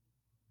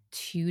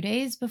 2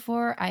 days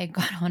before I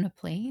got on a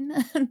plane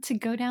to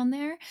go down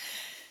there.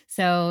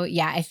 So,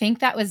 yeah, I think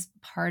that was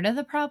part of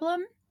the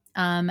problem.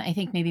 I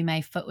think maybe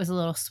my foot was a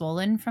little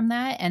swollen from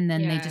that, and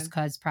then they yeah. just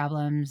caused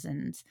problems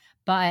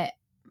but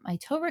my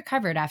toe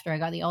recovered after I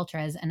got the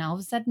ultras, and all of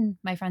a sudden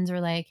my friends were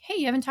like, "Hey,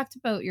 you haven't talked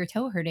about your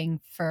toe hurting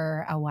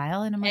for a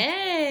while." And I'm like,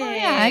 "Oh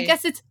yeah, Hey.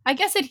 I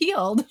guess it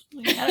healed."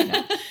 Like, I don't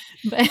know.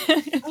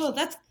 But Oh,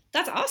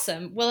 that's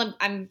awesome. Well,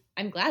 I'm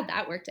glad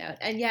that worked out.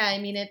 And yeah, I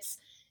mean it's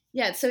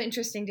so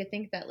interesting to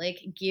think that like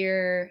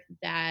gear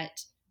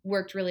that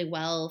worked really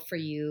well for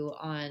you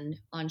on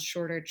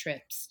shorter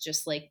trips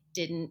just like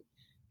didn't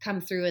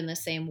come through in the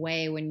same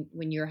way when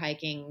you're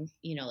hiking,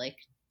 like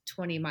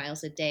 20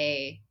 miles a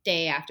day,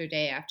 day after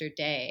day after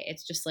day.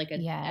 It's just like a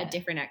yeah.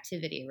 different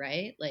activity,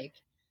 right? Like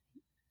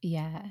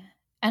Yeah.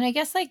 And I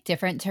guess like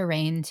different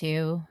terrain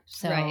too.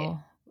 right. So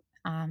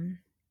I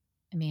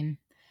mean,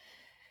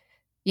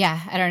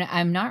 yeah, I don't know.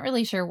 I'm not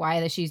really sure why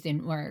the shoes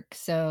didn't work.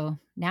 So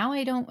now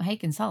I don't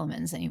hike in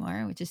Solomon's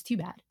anymore, which is too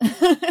bad.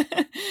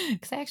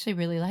 Because I actually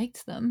really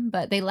liked them.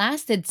 But they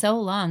lasted so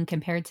long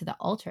compared to the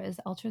Ultras.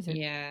 The Ultras are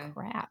Yeah.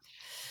 crap.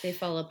 They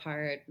fall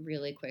apart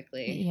really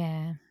quickly.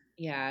 Yeah.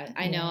 Yeah,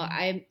 I know. Yeah.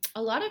 I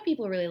A lot of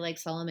people really like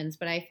Solomon's,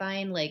 but I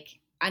find like,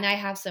 and I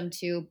have some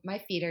too. My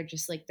feet are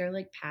just like they're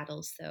like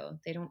paddles, though.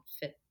 They don't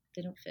fit.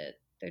 They don't fit.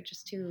 They're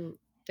too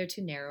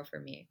narrow for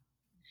me.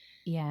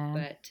 Yeah.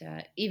 But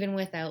even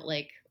without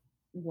like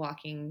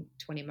walking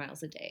 20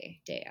 miles a day,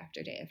 day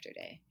after day after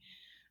day.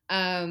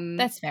 Um,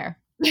 That's fair.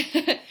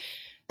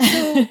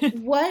 so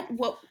what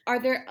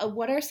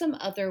are some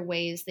other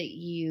ways that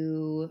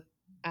you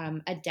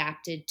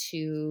adapted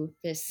to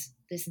this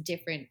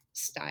different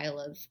style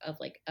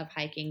of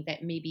hiking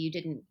that maybe you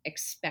didn't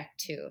expect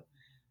to,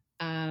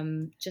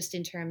 just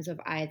in terms of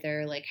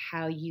either like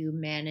how you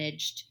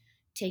managed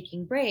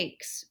taking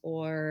breaks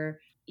or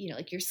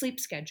like your sleep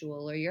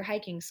schedule or your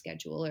hiking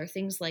schedule or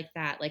things like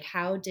that. Like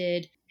how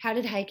did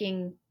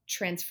hiking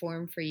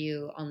transform for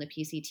you on the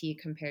PCT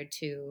compared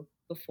to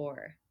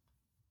before?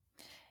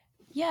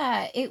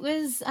 Yeah, it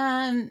was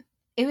kind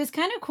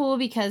of cool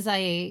because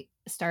I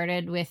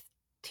started with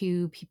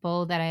two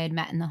people that I had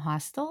met in the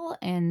hostel,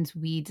 and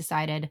we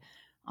decided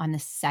on the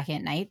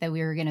second night that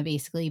we were going to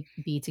basically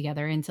be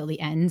together until the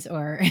end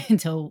or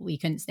until we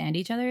couldn't stand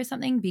each other or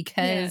something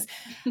Yeah.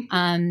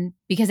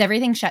 because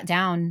everything shut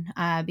down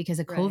because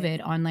of Right.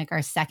 COVID on like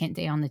our second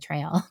day on the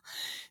trail.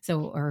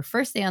 So our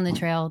first day on the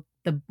trail,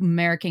 the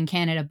American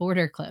Canada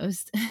border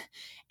closed.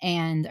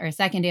 And our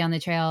second day on the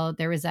trail,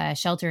 there was a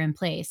shelter in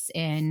place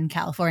in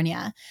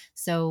California.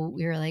 So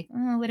we were like,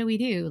 oh, what do we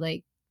do?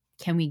 Like,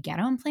 can we get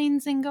on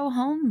planes and go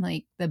home?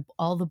 Like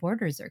all the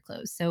borders are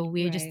closed. So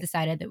we just Right.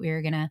 decided that we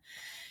were gonna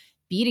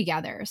be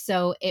together.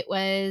 So it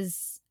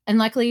was, and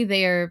luckily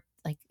they're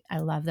like, I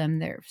love them.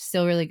 They're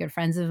still really good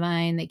friends of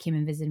mine. They came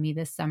and visited me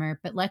this summer,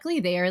 but luckily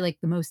they are like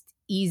the most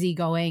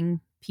easygoing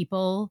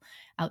people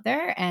out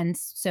there. And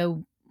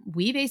so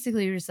we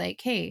basically were just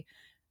like, hey,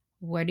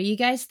 what are you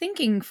guys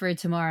thinking for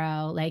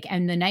tomorrow? Like,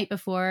 and the night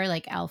before,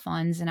 like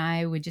Alphonse and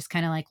I would just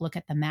kind of like look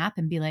at the map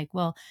and be like,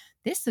 well,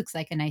 this looks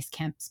like a nice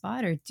camp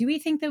spot. Or do we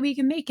think that we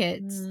can make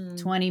it Mm,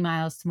 20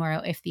 miles tomorrow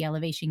if the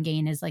elevation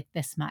gain is like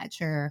this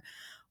much or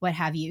what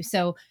have you?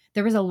 So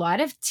there was a lot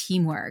of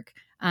teamwork,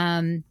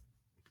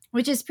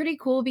 which is pretty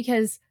cool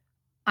because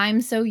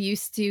I'm so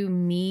used to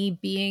me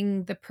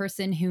being the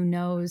person who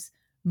knows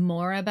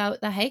more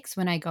about the hikes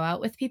when I go out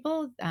with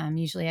people.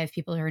 Usually I have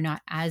people who are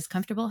not as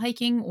comfortable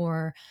hiking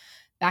or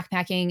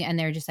backpacking, and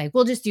they're just like,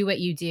 we'll just do what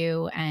you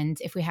do, and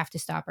if we have to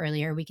stop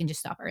earlier we can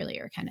just stop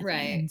earlier kind of thing.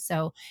 right. And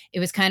so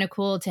it was kind of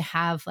cool to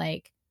have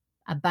like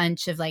a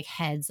bunch of like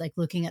heads like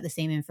looking at the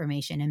same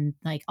information and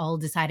like all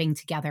deciding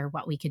together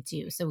what we could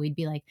do. So we'd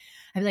be like,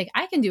 I'd be like,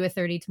 I can do a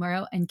 30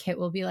 tomorrow, and Kit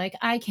will be like,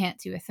 I can't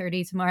do a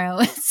 30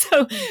 tomorrow.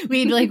 So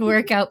we'd like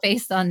work out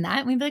based on that,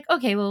 and we'd be like,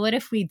 okay, well, what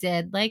if we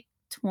did like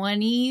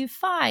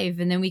 25,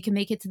 and then we can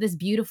make it to this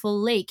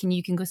beautiful lake and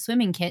you can go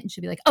swimming, Kit? And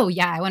she'll be like, oh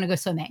yeah, I want to go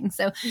swimming.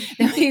 So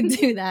then we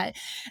do that.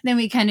 Then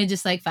we kind of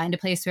just like find a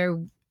place where,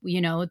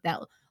 that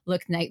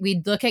look nice.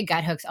 We'd look at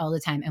gut hooks all the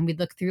time, and we'd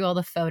look through all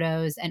the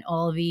photos and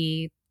all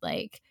the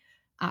like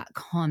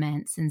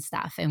comments and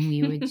stuff. And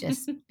we would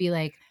just be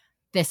like,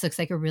 this looks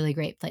like a really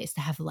great place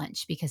to have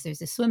lunch because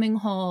there's a swimming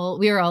hole.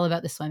 We were all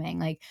about the swimming.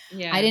 Like, I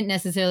Yeah. didn't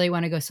necessarily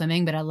want to go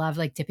swimming, but I love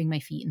like dipping my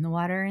feet in the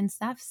water and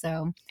stuff.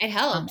 So, It and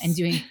helps.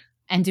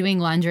 doing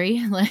laundry.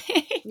 Like,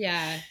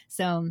 Yeah.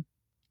 so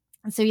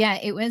yeah,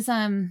 it was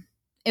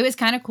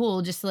kind of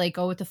cool just to like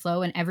go with the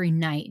flow, and every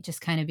night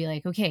just kind of be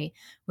like, okay,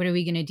 what are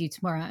we going to do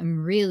tomorrow?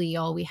 And really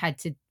all we had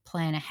to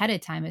plan ahead of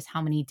time is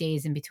how many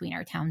days in between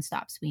our town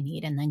stops we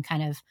need, and then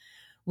kind of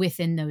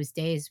within those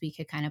days we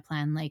could kind of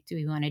plan like, do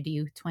we want to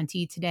do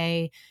 20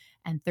 today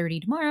and 30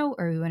 tomorrow,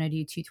 or we want to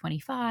do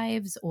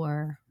 225s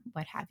or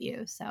what have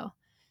you. So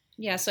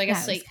Yeah, so I yeah,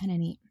 guess it was like kind of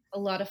neat. a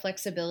lot of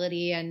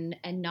flexibility and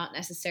not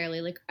necessarily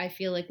like I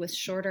feel like with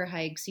shorter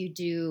hikes you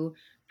do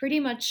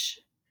pretty much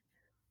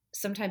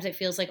sometimes it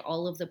feels like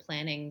all of the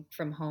planning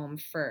from home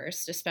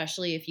first,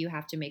 especially if you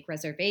have to make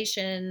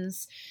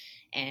reservations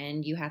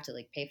and you have to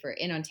like pay for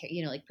in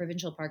Ontario, like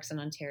provincial parks in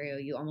Ontario,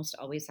 you almost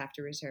always have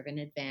to reserve in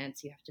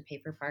advance. You have to pay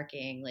for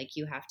parking, like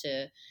you have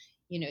to,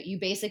 you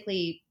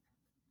basically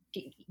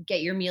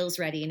get your meals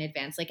ready in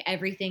advance. Like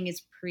everything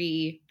is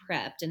pre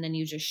prepped and then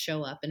you just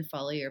show up and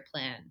follow your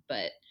plan.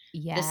 But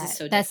this is Yeah,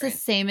 so that's the different.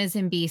 same as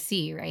in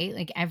BC, right?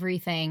 Like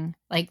everything,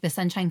 like the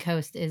Sunshine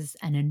Coast is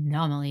an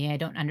anomaly. I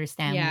don't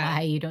understand Yeah.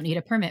 why you don't need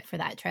a permit for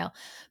that trail.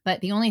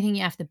 But the only thing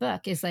you have to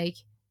book is like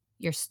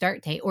your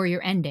start date or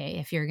your end day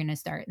if you're going to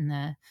start in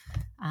the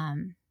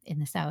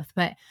south.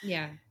 But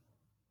Yeah.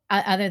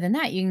 other than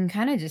that, you can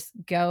kind of just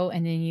go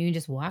and then you can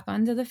just walk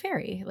onto the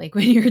ferry. Like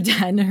when you're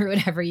done or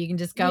whatever, you can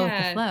just go with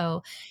the Yeah.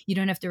 flow. You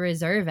don't have to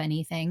reserve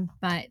anything.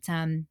 But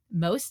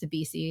most of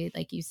BC,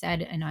 like you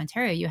said, in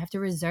Ontario, you have to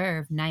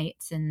reserve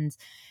nights and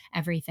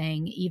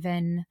everything.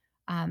 Even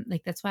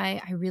like that's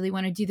why I really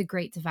want to do the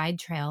Great Divide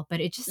Trail, but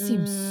it just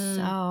seems Mm.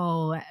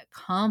 so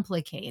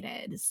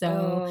complicated.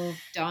 So Oh,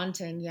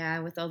 daunting. Yeah,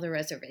 with all the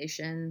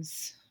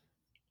reservations.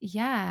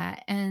 yeah,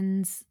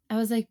 and I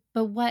was like,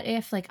 "But what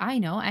if," like, I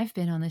know I've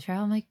been on the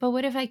trail, I'm like, "But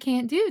what if I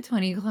can't do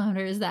 20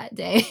 kilometers that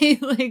day?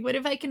 Like, what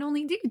if I can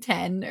only do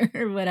 10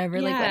 or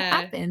whatever? Like, what Yeah.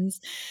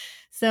 happens?"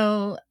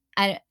 So,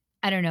 I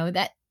I don't know,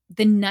 that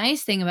the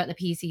nice thing about the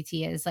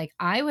PCT is, like,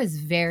 I was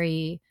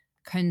very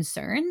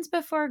concerned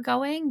before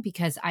going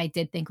because I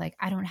did think, like,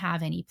 I don't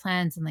have any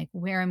plans and, like,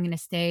 where I'm gonna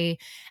stay,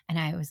 and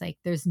I was like,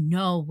 "There's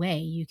no way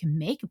you can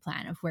make a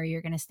plan of where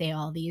you're gonna stay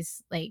all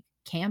these like,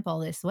 camp all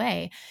this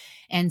way."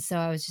 And so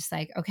I was just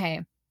like,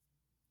 okay,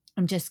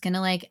 I'm just going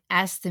to like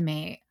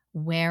estimate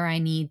where I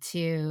need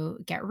to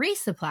get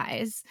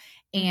resupplies.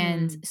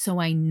 And Hmm. so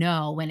I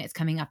know when it's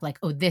coming up, like,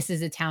 oh, this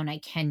is a town I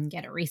can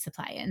get a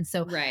resupply in.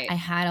 So I Right.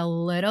 had a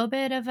little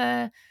bit of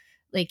a,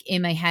 like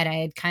in my head, I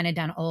had kind of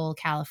done all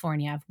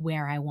California of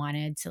where I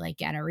wanted to like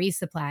get a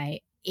resupply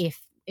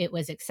if it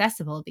was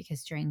accessible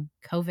because during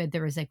COVID,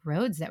 there was like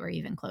roads that were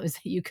even closed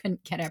that you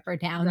couldn't get up or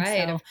down. Right.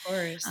 So Of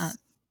uh, course.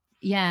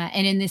 yeah,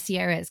 and in the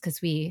Sierras,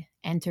 because we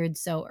entered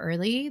so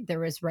early, there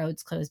was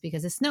roads closed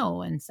because of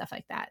snow and stuff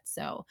like that.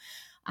 So,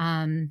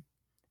 um,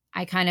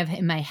 I kind of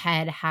in my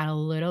head had a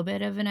little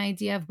bit of an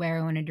idea of where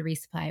I wanted to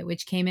resupply,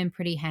 which came in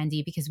pretty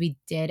handy because we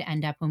did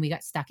end up when we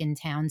got stuck in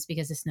towns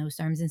because of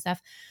snowstorms and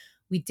stuff.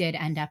 We did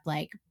end up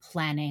like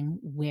planning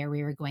where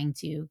we were going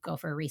to go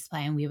for a resupply,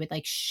 and we would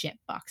like ship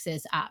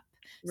boxes up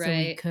so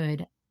we Right.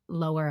 could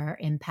lower our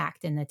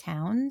impact in the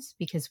towns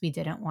because we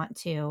didn't want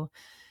to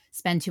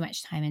spend too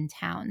much time in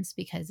towns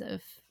because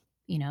of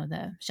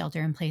the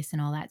shelter in place and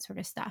all that sort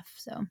of stuff.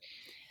 So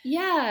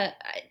Yeah,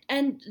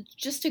 and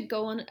just to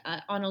go on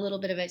a little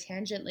bit of a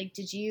tangent, like,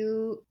 did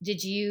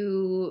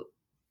you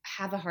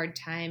have a hard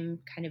time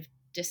kind of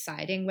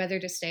deciding whether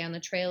to stay on the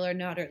trail or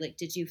not, or like,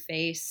 did you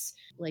face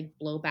like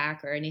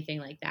blowback or anything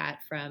like that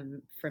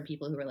from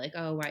people who were like,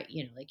 oh, why,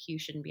 like you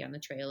shouldn't be on the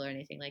trail or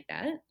anything like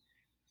that?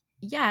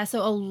 yeah,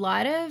 so a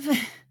lot of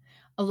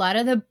a lot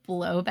of the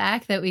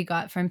blowback that we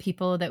got from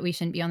people that we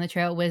shouldn't be on the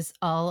trail was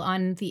all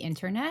on the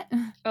internet.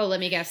 Oh, let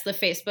me guess, the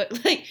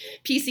Facebook like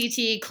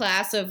PCT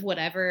class of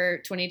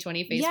whatever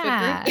 2020 Facebook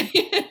group. Yeah.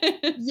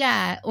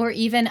 Yeah, or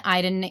even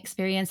I didn't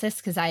experience this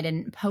because I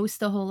didn't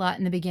post a whole lot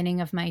in the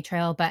beginning of my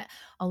trail, but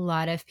a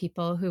lot of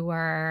people who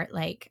were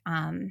like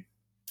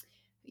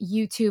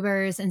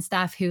YouTubers and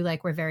stuff who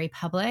like were very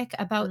public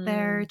about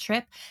their Mm,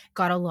 trip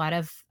got a lot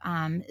of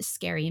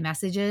scary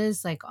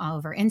messages like all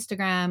over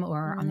Instagram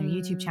or on their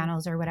YouTube mm.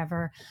 channels or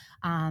whatever.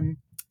 Um,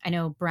 I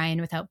know Brian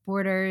Without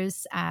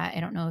Borders. I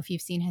don't know if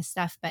you've seen his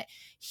stuff, but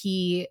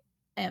he,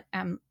 uh,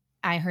 um,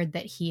 I heard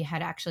that he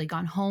had actually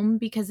gone home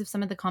because of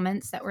some of the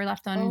comments that were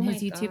left Oh on my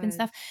his YouTube and God.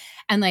 stuff.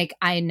 And like,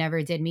 I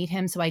never did meet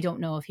him, so I don't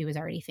know if he was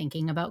already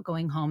thinking about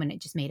going home, and it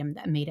just made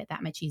it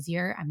that much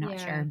easier. I'm not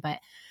sure, Yeah. but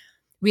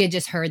we had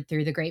just heard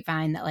through the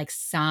grapevine that like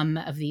some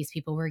of these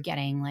people were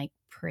getting like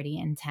pretty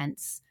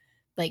intense,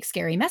 like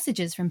scary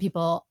messages from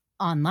people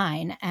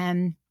online.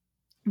 And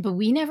but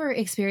we never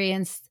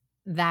experienced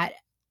that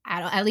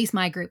at least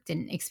my group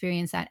didn't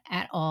experience that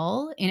at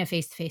all in a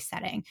face-to-face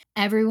setting.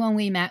 Everyone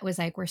we met was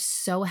like, we're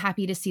so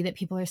happy to see that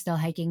people are still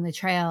hiking the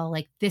trail.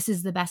 Like this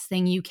is the best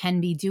thing you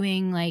can be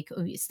doing, like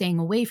staying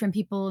away from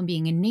people and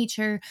being in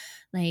nature.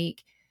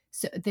 Like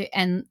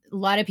and a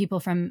lot of people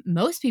from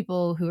most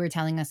people who were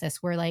telling us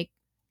this were like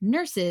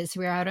nurses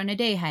who were out on a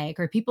day hike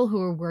or people who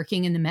were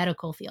working in the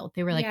medical field.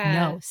 They were like, Yeah.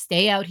 no,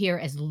 stay out here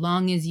as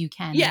long as you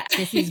can. Yeah. Like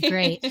this is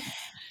great.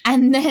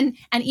 And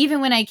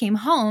even when I came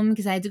home,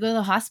 because I had to go to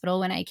the hospital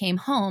when I came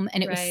home,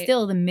 and it was Right.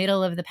 still the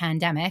middle of the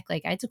pandemic,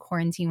 like I had to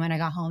quarantine when I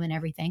got home and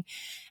everything.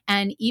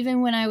 And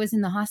even when I was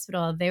in the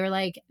hospital, they were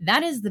like,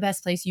 that is the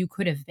best place you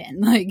could have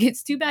been. Like,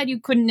 it's too bad you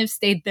couldn't have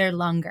stayed there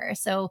longer.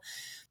 So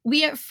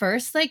we at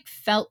first like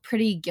felt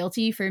pretty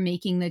guilty for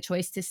making the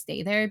choice to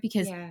stay there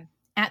because Yeah.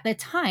 at the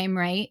time,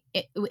 right,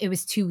 it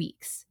was 2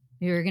 weeks.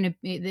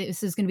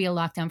 This was gonna be a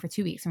lockdown for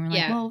 2 weeks. And we're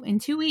like, Yeah. well, in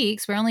 2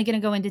 weeks, we're only gonna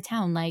go into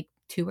town like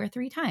 2 or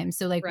 3 times.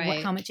 So like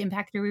how Right. much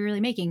impact are we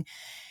really making?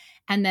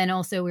 And then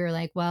also we were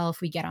like, well,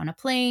 if we get on a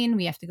plane,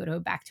 we have to go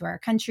back to our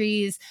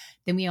countries,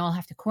 then we all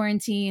have to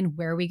quarantine.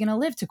 Where are we gonna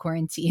live to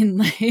quarantine?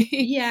 Like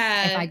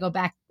Yeah.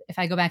 if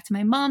I go back to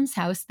my mom's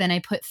house, then I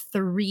put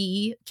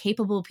 3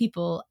 capable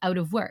people out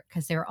of work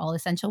because they're all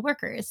essential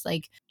workers.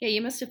 Like Yeah,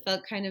 you must have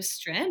felt kind of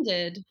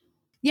stranded.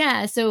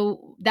 yeah,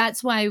 so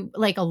that's why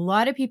like a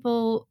lot of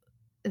people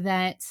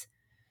that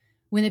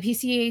when the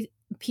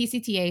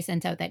PCTA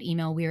sent out that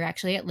email, we were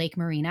actually at Lake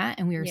Marina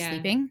and we were Yeah.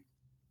 sleeping.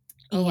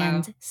 Oh, wow.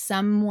 And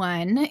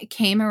someone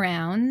came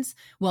around.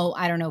 Well,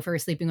 I don't know if we were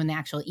sleeping when the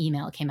actual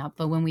email came out,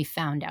 but when we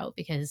found out,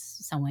 because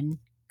someone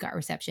got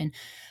reception,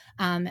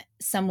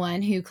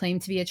 someone who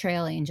claimed to be a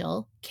trail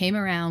angel came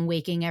around,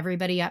 waking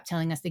everybody up,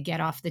 telling us to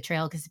get off the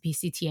trail because the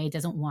PCTA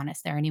doesn't want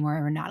us there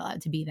anymore. We're not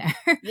allowed to be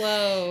there.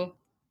 Whoa.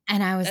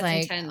 And I was That's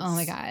like, intense. oh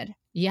my God.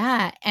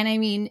 Yeah. And I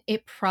mean,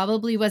 it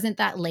probably wasn't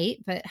that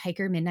late, but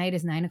hiker midnight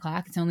is 9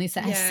 o'clock. It's only a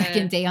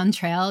second day on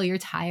trail. You're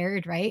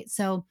tired, right?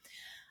 So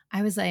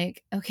I was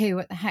like, okay,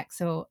 what the heck?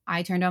 So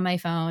I turned on my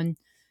phone,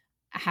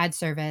 I had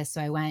service. So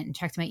I went and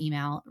checked my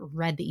email,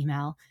 read the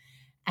email,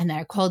 and then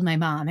I called my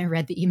mom. I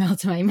read the email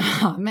to my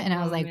mom and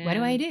I was like, what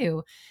do I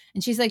do?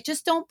 And she's like,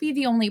 just don't be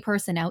the only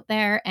person out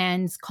there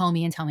and call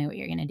me and tell me what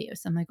you're going to do.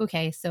 So I'm like,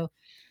 okay. So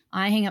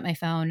I hang up my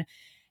phone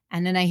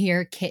and then I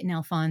hear Kit and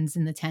Alphonse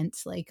in the tent,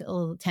 like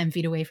 10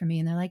 feet away from me.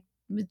 And they're like,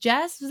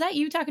 Jess, was that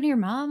you talking to your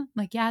mom? I'm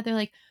like, yeah. They're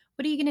like,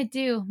 what are you going to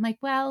do? I'm like,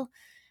 well,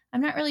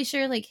 I'm not really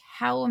sure like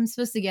how I'm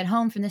supposed to get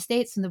home from the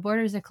States when the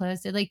borders are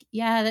closed. They're like,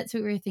 yeah, that's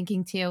what we were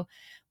thinking too.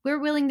 We're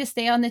willing to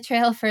stay on the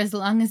trail for as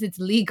long as it's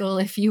legal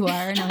if you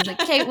are. And I was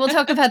like, okay, we'll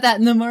talk about that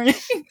in the morning.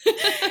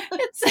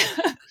 So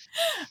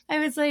I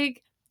was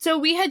like, so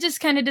we had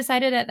just kind of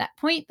decided at that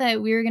point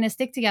that we were going to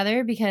stick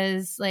together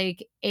because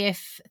like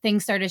if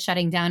things started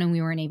shutting down and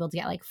we weren't able to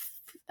get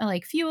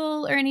like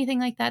fuel or anything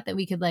like that, that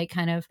we could like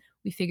kind of,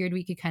 we figured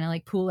we could kind of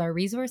like pool our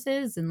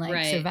resources and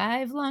like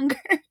survive longer.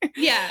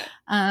 Yeah.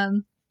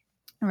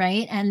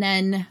 Right. And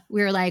then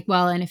we were like,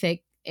 well, and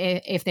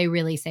if they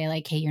really say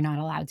like, hey, you're not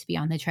allowed to be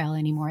on the trail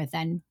anymore,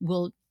 then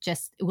we'll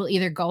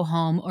either go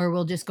home or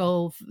we'll just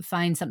go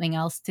find something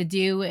else to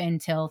do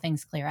until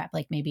things clear up.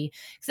 Like maybe,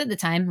 because at the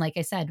time, like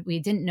I said, we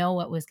didn't know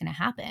what was going to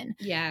happen.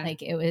 Yeah.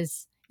 Like it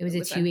was a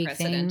 2-week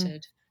thing.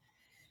 Unprecedented.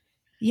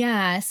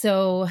 Yeah.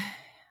 So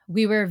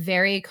we were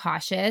very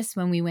cautious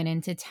when we went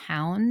into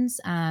towns.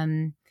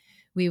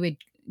 We would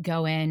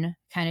go in,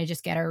 kind of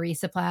just get our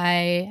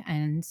resupply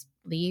and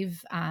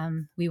leave.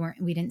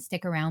 We didn't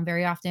stick around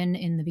very often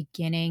in the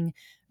beginning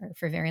or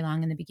for very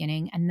long in the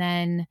beginning. And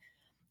then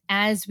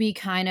as we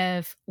kind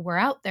of were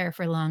out there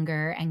for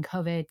longer and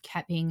COVID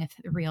kept being a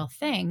real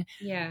thing,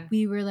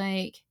 we were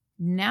like,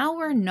 now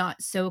we're not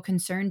so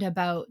concerned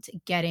about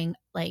getting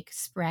like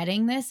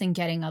spreading this and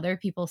getting other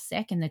people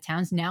sick in the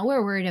towns. Now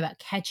we're worried about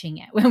catching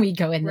it when we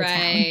go in the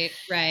town.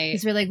 Right.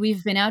 Because we're like,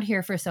 we've been out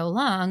here for so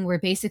long. We're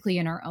basically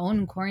in our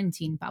own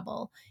quarantine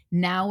bubble.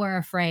 Now we're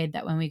afraid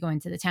that when we go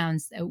into the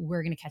towns,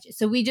 we're going to catch it.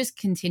 So we just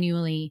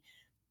continually,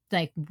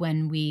 like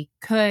when we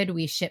could,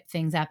 we shipped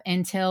things up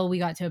until we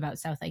got to about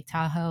South Lake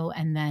Tahoe.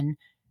 And then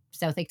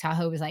South Lake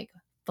Tahoe was like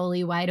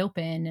fully wide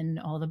open and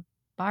all the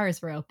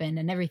bars were open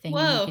and everything. Whoa.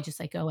 And we could just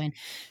like go in.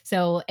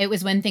 So it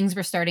was when things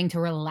were starting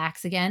to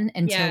relax again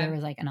until there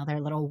was like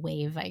another little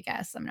wave, I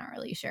guess. I'm not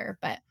really sure.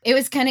 But it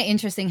was kind of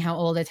interesting how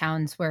all the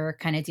towns were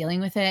kind of dealing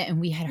with it. And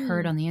we had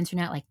heard on the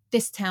internet, like,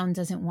 this town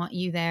doesn't want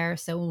you there.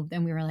 So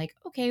then we were like,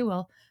 okay,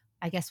 well,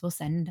 I guess we'll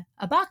send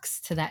a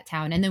box to that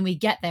town. And then we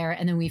get there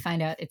and then we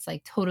find out it's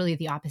like totally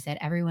the opposite.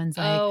 Everyone's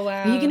like, oh,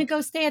 wow. Are you going to go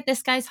stay at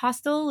this guy's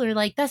hostel? Or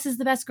like, this is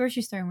the best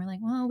grocery store. And we're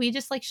like, well, we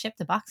just like shipped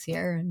a box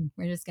here and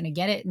we're just going to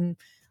get it and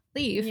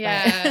leave.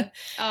 Yeah.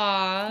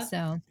 Aw.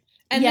 So,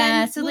 and yeah.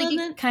 then, So like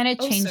it kind of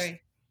changed.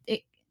 Sorry.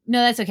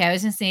 No, that's okay. I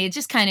was going to say it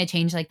just kind of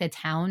changed like the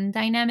town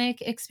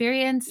dynamic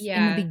experience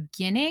in the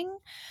beginning.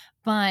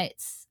 But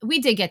we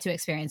did get to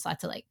experience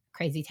lots of like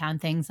crazy town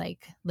things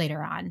like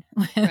later on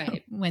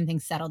when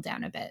things settled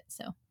down a bit.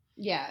 So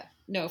yeah,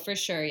 no, for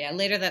sure. Yeah.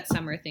 Later that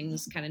summer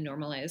things kind of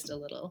normalized a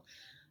little.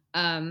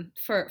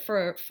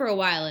 For a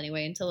while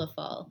anyway, until the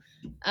fall.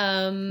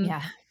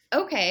 Yeah.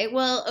 Okay.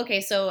 Well, okay.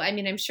 So, I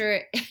mean, I'm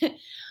sure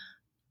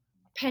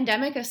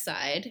pandemic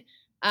aside,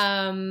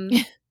 I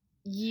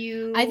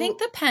think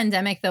the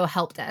pandemic though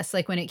helped us,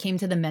 like when it came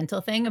to the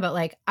mental thing about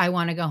like, I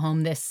want to go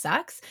home, this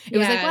sucks. It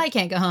was like, well, I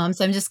can't go home,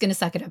 so I'm just going to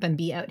suck it up and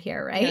be out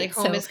here, right? Yeah, like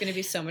home is going to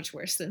be so much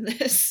worse than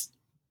this.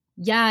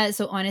 Yeah.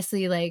 So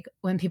honestly, like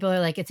when people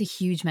are like, it's a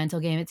huge mental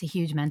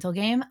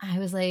game, I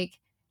was like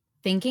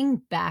thinking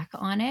back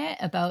on it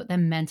about the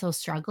mental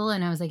struggle.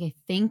 And I was like, I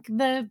think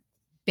the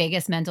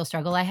biggest mental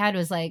struggle I had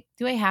was like,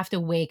 do I have to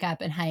wake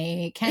up and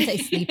hike? Can't I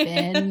sleep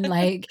in?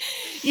 Like,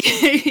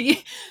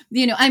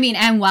 I mean,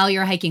 and while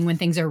you're hiking, when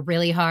things are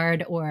really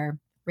hard or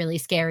really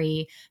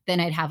scary, then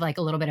I'd have like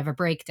a little bit of a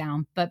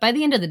breakdown. But by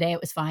the end of the day, it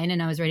was fine.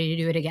 And I was ready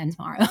to do it again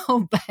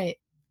tomorrow. But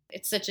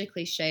it's such a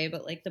cliche,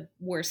 but like the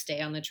worst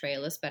day on the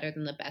trail is better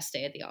than the best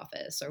day at the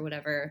office or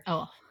whatever.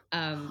 Oh,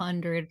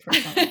 100%.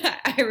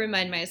 I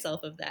remind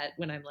myself of that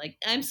when I'm like,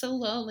 I'm so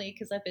lonely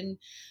because I've been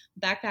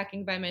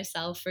backpacking by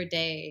myself for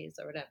days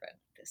or whatever.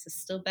 This is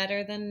still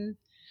better than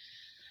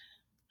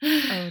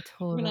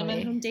when I'm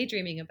at home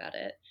daydreaming about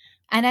it.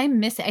 And I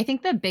miss it. I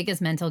think the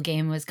biggest mental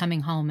game was coming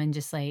home and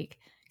just like,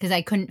 because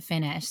I couldn't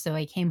finish. So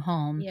I came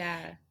home.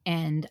 Yeah.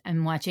 And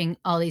I'm watching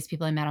all these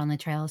people I met on the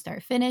trail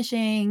start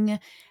finishing.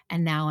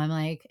 And now I'm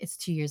like, it's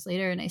 2 years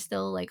later and I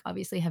still like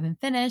obviously haven't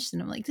finished.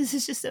 And I'm like, this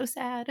is just so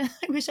sad. I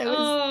wish I was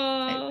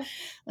Oh,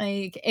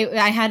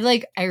 I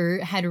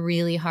had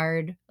really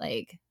hard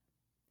like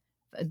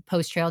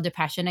post trail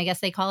depression, I guess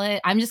they call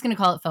it. I'm just gonna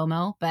call it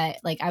FOMO, but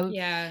like I've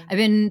yeah.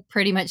 been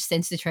pretty much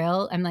since the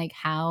trail. I'm like,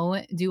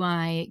 how do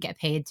I get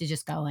paid to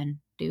just go and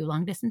do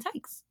long distance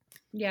hikes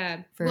Yeah.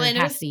 Well, for I half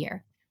noticed. the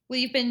year? Well,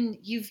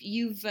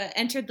 you've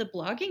entered the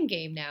blogging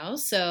game now,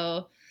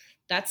 so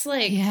that's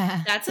like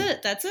Yeah, that's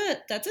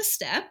a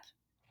step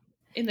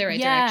in the right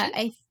yeah.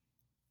 direction.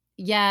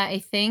 I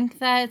think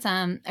that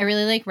I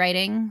really like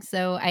writing.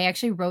 So I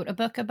actually wrote a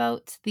book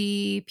about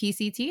the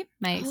PCT,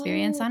 my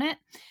experience Oh, on it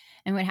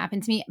and what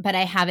happened to me, but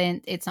I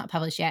haven't, it's not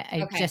published yet.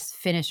 I okay. just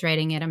finished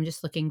writing it. I'm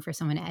just looking for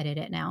someone to edit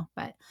it now.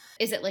 But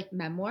Is it like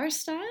memoir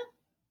style?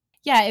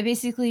 yeah, it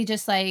basically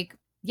just like,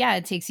 yeah,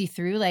 it takes you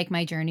through like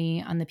my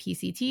journey on the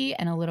PCT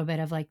and a little bit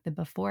of like the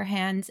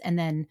beforehand and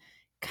then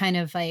kind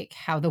of like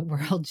how the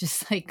world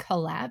just like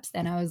collapsed.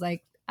 And I was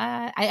like,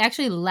 I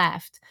actually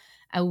left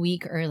a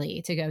week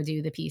early to go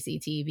do the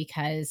PCT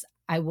because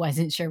I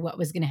wasn't sure what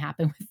was going to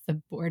happen with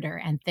the border.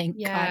 And thank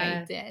God I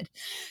Yeah. did.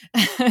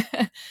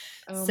 Oh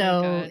my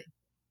So, God.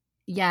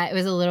 yeah, it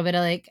was a little bit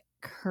of like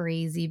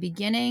crazy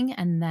beginning.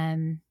 And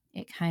then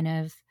it kind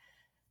of,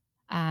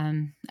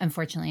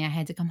 unfortunately, I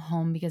had to come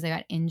home because I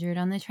got injured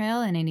on the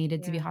trail and I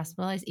needed to be Yeah.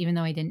 hospitalized, even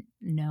though I didn't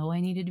know I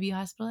needed to be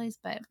hospitalized.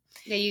 But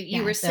Yeah, you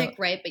yeah, were so sick,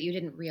 right? But you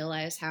didn't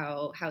realize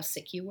how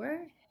sick you were.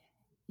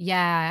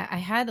 yeah, I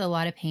had a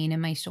lot of pain in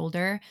my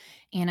shoulder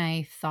and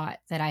I thought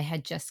that I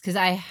had just because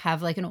I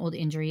have like an old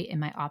injury in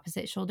my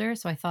opposite shoulder.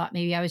 So I thought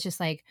maybe I was just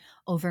like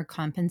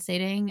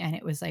overcompensating and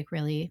it was like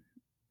really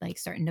like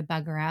starting to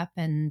bugger up.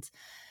 And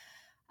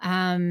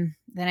then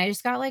I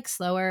just got like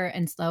slower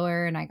and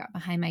slower and I got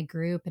behind my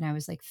group and I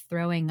was like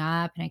throwing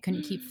up and I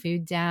couldn't keep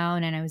food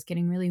down and I was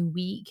getting really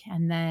weak.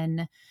 And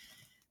then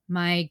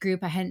my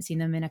group, I hadn't seen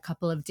them in a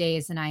couple of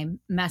days and I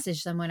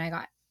messaged them when I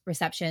got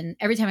reception.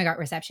 Every time I got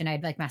reception,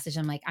 I'd like message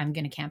them like, I'm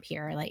going to camp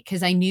here. Like,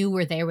 cause I knew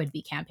where they would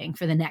be camping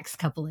for the next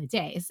couple of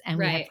days. And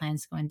we had Right.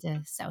 plans to go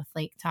into South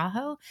Lake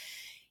Tahoe.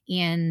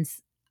 And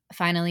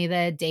finally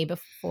the day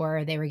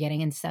before they were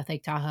getting into South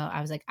Lake Tahoe,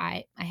 I was like,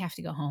 I have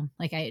to go home.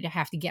 Like I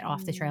have to get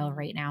off the trail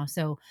right now.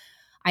 So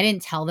I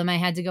didn't tell them I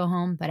had to go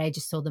home, but I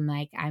just told them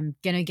like, I'm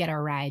going to get a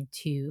ride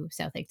to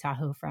South Lake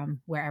Tahoe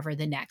from wherever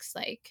the next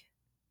like,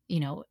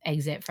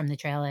 exit from the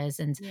trail is.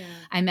 And Yeah.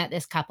 I met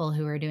this couple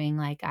who were doing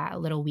like a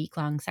little week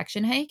long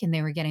section hike and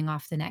they were getting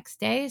off the next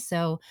day.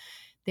 So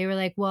they were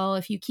like, well,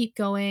 if you keep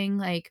going,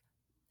 like,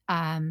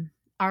 um,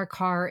 our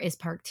car is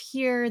parked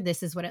here.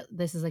 This is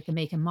like the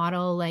make and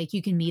model. Like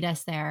you can meet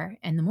us there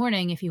in the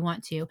morning if you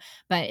want to.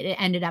 But it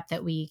ended up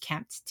that we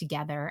camped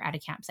together at a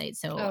campsite.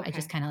 So I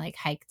just Okay. kind of like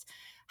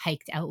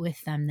hiked out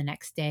with them the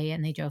next day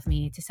and they drove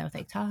me to South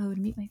Lake Tahoe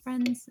to meet my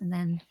friends. And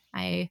then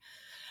I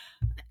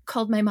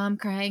called my mom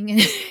crying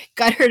and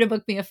got her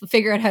to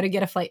figure out how to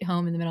get a flight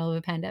home in the middle of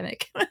a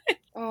pandemic.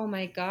 Oh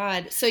my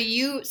God. So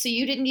you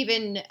didn't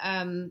even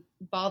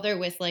bother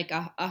with like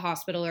a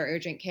hospital or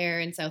urgent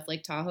care in South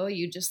Lake Tahoe.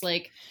 You just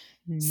like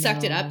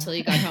sucked it up No. till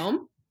you got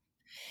home.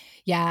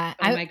 Yeah,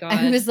 Oh my I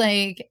God. was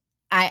like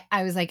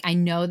I was like, I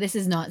know this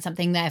is not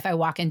something that if I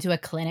walk into a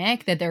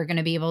clinic that they're going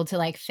to be able to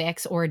like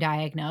fix or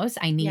diagnose.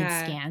 I need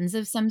Yeah. scans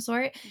of some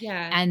sort.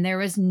 Yeah. And there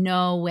was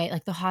no way,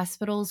 like the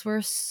hospitals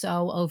were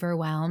so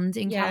overwhelmed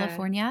in Yeah.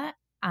 California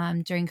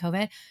during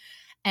COVID.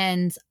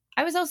 And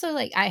I was also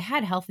like, I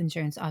had health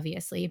insurance,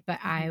 obviously, but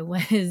I Mhm.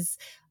 was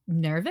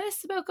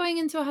nervous about going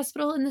into a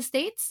hospital in the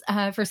States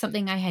for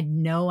something I had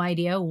no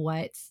idea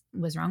what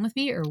was wrong with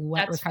me or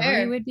what That's recovery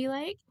fair. would be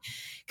like.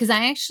 Because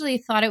I actually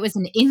thought it was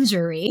an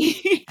injury.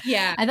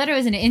 Yeah. I thought it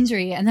was an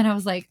injury. And then I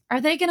was like, are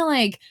they going to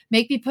like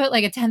make me put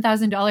like a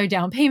 $10,000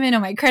 down payment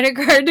on my credit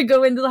card to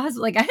go into the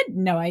hospital? Like, I had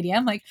no idea.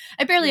 I'm like,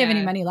 I barely have any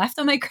Yeah. money left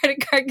on my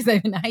credit card because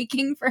I've been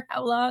hiking for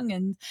how long.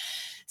 And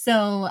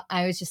so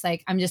I was just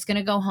like, I'm just going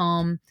to go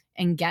home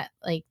and get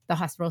like the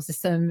hospital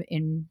system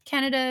in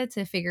Canada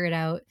to figure it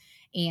out.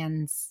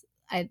 And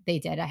they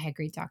did. I had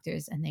great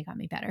doctors and they got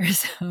me better.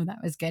 So that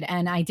was good.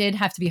 And I did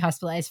have to be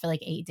hospitalized for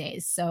like 8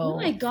 days. Oh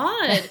my So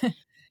God.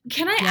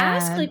 Can I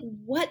ask yeah, like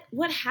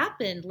what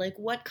happened? Like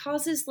what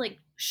causes like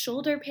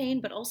shoulder pain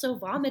but also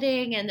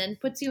vomiting and then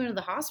puts you into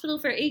the hospital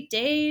for 8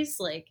 days?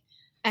 Like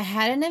I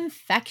had an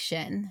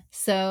infection.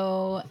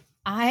 So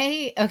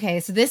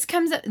so this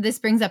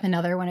brings up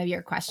another one of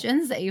your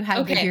questions that you had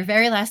with your okay.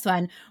 very last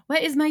one.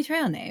 What is my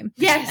trail name?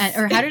 Yes.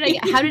 Or how did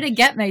I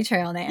get my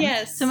trail name? So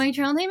Yes. my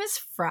trail name is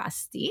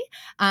Frosty.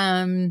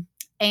 And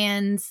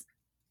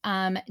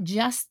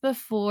just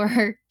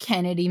before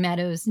Kennedy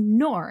Meadows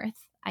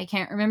North, I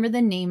can't remember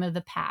the name of the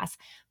pass,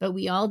 but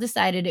we all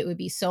decided it would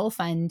be so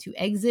fun to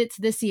exit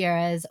the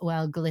Sierras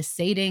while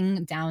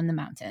glissading down the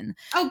mountain.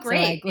 Oh So I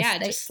great. Yeah,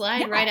 just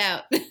slide right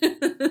yeah,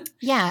 out.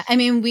 yeah. I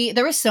mean,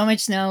 there was so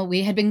much snow.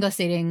 We had been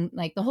glissading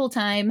like the whole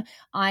time.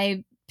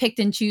 I picked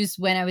and choose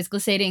when I was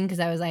glissading because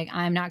I was like,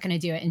 I'm not going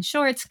to do it in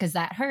shorts because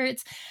that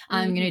hurts.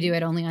 I'm going to do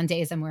it only on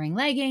days I'm wearing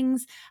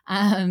leggings.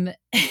 And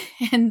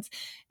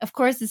of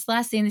course, this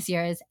last day in this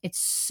year is it's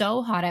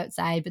so hot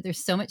outside, but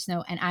there's so much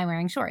snow and I'm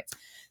wearing shorts.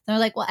 So I'm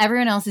like, well,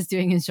 everyone else is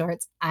doing it in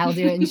shorts. I'll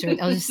do it in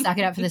shorts. I'll just suck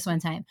it up for this one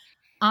time.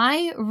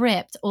 I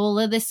ripped all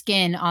of the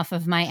skin off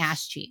of my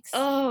ass cheeks.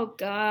 Oh,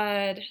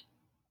 God.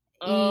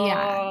 Oh.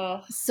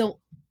 Yeah. So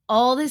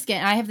all the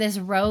skin, I have this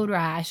road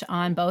rash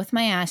on both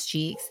my ass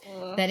cheeks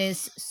that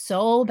is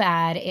so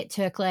bad. It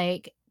took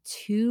like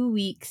 2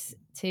 weeks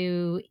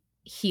to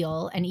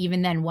heal. And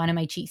even then, one of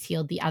my cheeks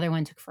healed. The other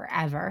one took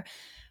forever.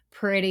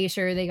 Pretty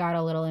sure they got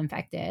a little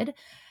infected.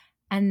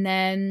 And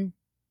then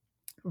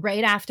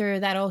right after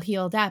that all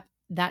healed up,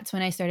 that's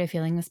when I started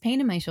feeling this pain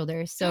in my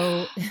shoulder.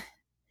 So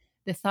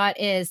the thought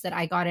is that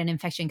I got an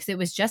infection because it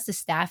was just a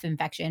staph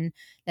infection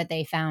that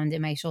they found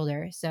in my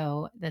shoulder.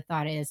 So the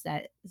thought is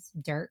that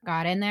dirt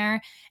got in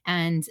there.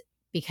 And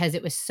because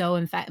it was so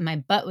infected, my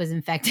butt was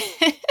infected.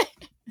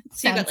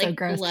 So you got like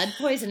blood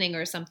poisoning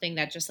or something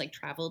that just like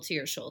traveled to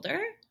your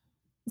shoulder?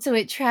 So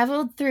it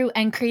traveled through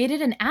and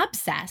created an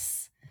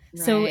abscess.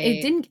 Right. So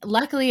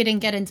luckily it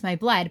didn't get into my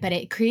blood, but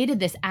it created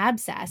this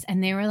abscess.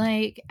 And they were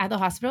like, at the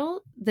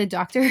hospital, the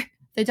doctor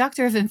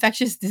of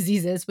infectious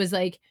diseases was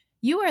like,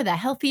 you are the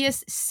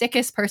healthiest,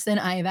 sickest person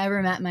I have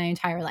ever met in my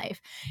entire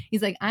life.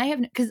 He's like,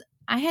 because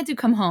I had to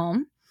come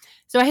home.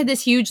 So I had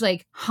this huge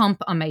like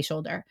hump on my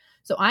shoulder.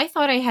 So I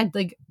thought I had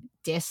like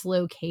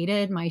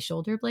dislocated my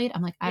shoulder blade.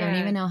 I'm like, I don't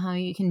even know how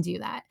you can do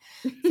that.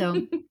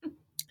 So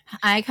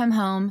I come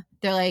home.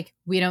 They're like,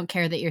 we don't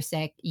care that you're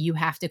sick. You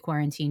have to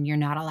quarantine. You're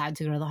not allowed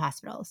to go to the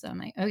hospital. So I'm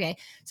like, okay.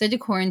 So I had to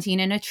quarantine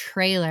in a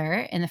trailer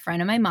in the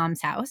front of my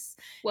mom's house.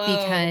 Whoa.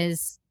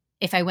 Because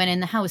if I went in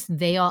the house,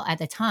 they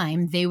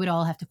would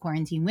all have to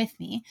quarantine with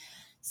me.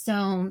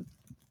 So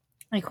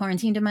I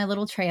quarantined in my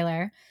little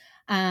trailer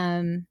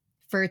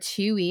for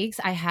 2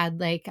 weeks. I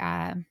had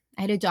I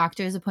had a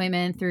doctor's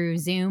appointment through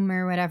Zoom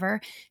or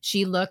whatever.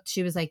 She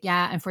was like,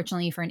 yeah,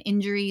 unfortunately for an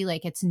injury,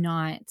 like it's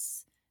not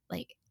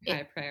like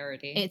high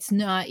priority. It's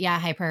not,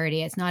 high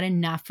priority. It's not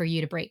enough for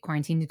you to break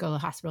quarantine to go to the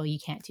hospital. You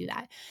can't do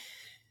that.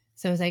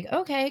 So I was like,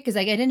 okay, because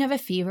like I didn't have a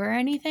fever or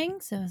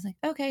anything. So I was like,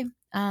 okay.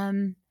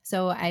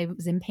 So I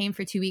was in pain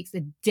for 2 weeks.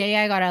 The day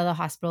I got out of the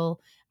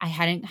hospital,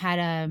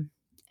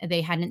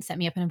 they hadn't set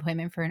me up an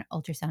appointment for an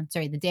ultrasound.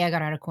 Sorry, the day I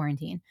got out of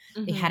quarantine,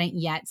 they hadn't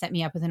yet set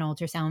me up with an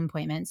ultrasound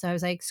appointment. So I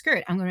was like, screw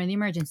it, I'm going to the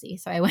emergency.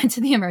 So I went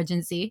to the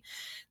emergency.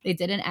 They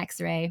did an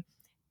x-ray.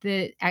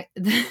 The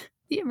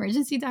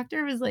emergency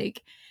doctor was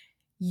like,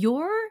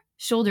 your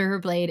shoulder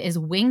blade is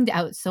winged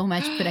out so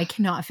much, but I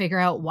cannot figure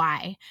out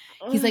why.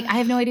 He's like, I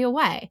have no idea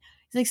why.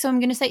 He's like, so I'm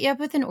going to set you up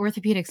with an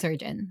orthopedic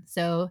surgeon.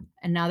 So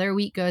another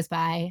week goes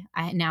by.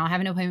 I now have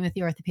an appointment with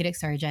the orthopedic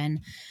surgeon.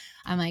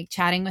 I'm like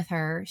chatting with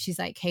her. She's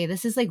like, hey,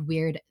 this is like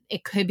weird.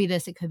 It could be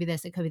this. It could be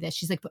this. It could be this.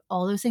 She's like, but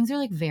all those things are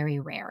like very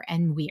rare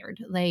and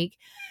weird. Like,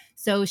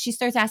 so she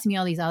starts asking me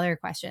all these other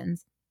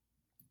questions.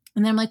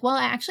 And then I'm like, well,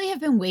 I actually have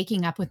been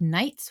waking up with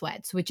night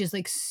sweats, which is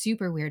like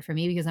super weird for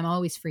me because I'm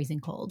always freezing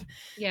cold.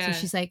 Yeah. So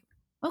she's like,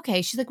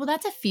 okay. She's like, well,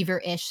 that's a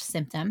fever-ish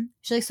symptom.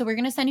 She's like, so we're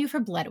going to send you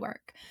for blood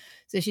work.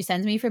 So she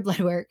sends me for blood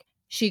work.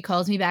 She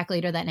calls me back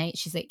later that night.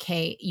 She's like,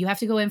 Kay, you have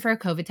to go in for a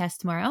COVID test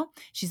tomorrow.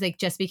 She's like,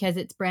 just because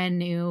it's brand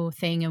new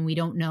thing and we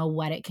don't know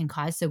what it can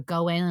cause. So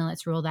go in and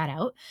let's rule that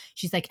out.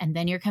 She's like, and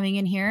then you're coming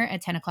in here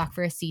at 10 o'clock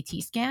for a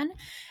CT scan.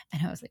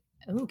 And I was like,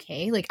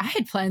 okay. Like I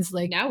had plans to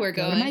like now we're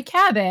going to my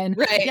cabin.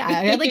 Right. Yeah.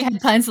 I had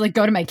plans to like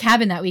go to my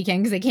cabin that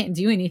weekend because I can't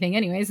do anything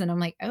anyways. And I'm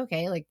like,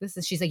 okay, like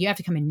she's like, you have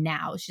to come in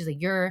now. She's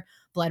like, your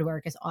blood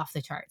work is off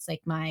the charts.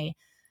 Like my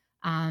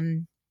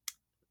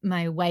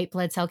white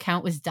blood cell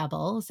count was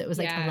double. So it was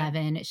like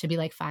 11. It should be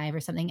like 5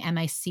 or something. And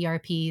my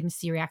CRP,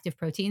 C-reactive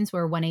proteins,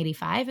 were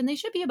 185 and they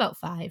should be about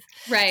 5.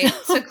 Right.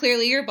 So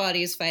clearly your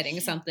body is fighting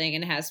something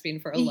and has been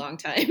for a long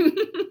time.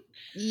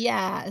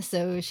 Yeah.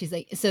 So she's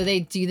like, so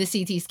they do the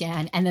CT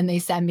scan and then they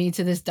send me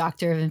to this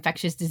doctor of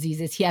infectious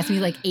diseases. He asked me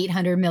like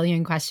 800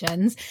 million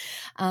questions.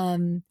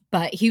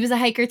 But he was a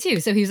hiker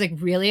too. So he was like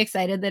really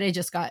excited that I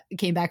just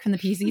came back from the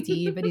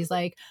PCT, but he's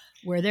like,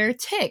 were there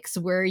ticks?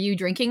 Were you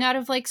drinking out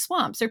of like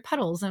swamps or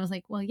puddles? And I was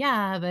like, well,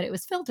 yeah, but it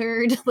was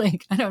filtered.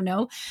 Like, I don't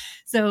know.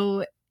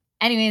 So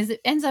anyways,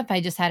 it ends up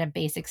I just had a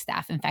basic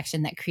staph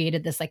infection that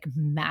created this like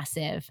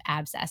massive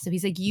abscess. So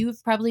he's like,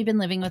 you've probably been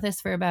living with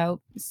this for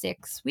about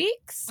 6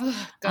 weeks.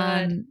 Oh,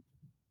 God.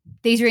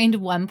 They drained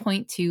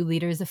 1.2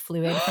 liters of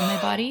fluid from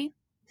my body.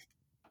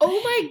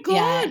 Oh my God.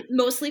 Yeah.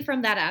 Mostly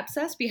from that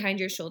abscess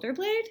behind your shoulder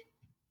blade?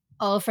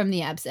 All from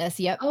the abscess.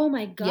 Yep. Oh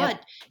my God.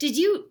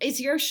 Yep.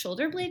 Is your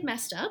shoulder blade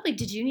messed up? Like,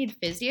 did you need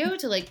physio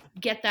to like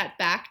get that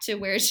back to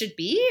where it should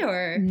be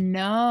or?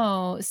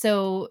 No.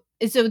 So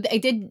I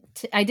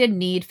did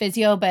need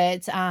physio,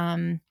 but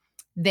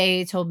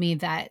they told me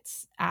that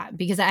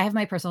because I have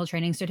my personal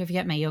training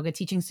certificate, my yoga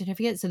teaching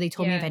certificate. So they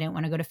told me if I didn't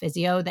want to go to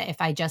physio, that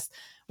if I just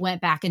went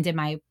back and did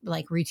my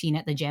like routine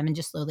at the gym and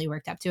just slowly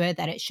worked up to it,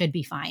 that it should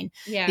be fine.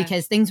 Yeah.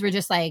 Because things were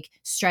just like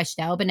stretched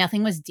out, but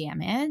nothing was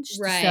damaged.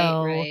 Right.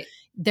 So right.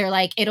 they're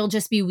like, it'll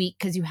just be weak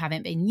because you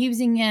haven't been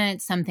using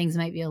it. Some things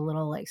might be a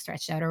little like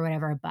stretched out or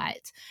whatever,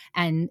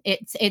 and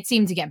it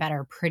seemed to get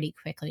better pretty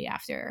quickly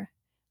after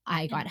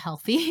I got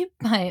healthy.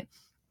 But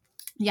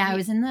yeah, I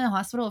was in the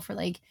hospital for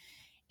like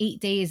 8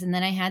 days, and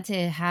then I had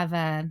to have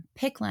a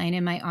PICC line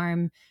in my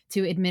arm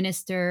to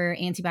administer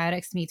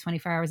antibiotics to me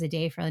 24 hours a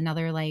day for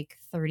another like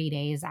 30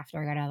 days after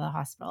I got out of the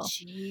hospital.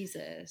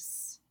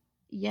 Jesus.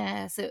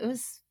 Yeah, so it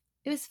was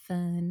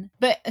fun.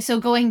 But so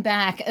going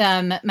back,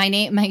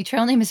 my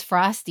trail name is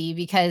Frosty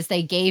because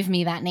they gave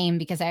me that name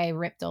because I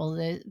ripped all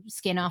the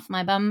skin off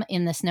my bum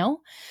in the snow.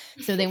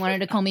 So they wanted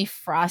to call me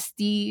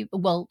Frosty.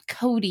 Well,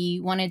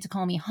 Cody wanted to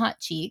call me Hot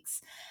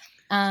Cheeks.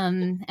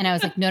 And I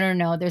was like,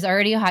 no. There's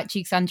already a Hot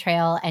Cheeks on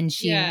trail, and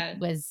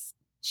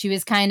she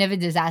was kind of a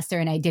disaster,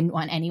 and I didn't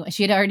want anyone.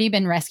 She had already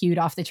been rescued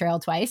off the trail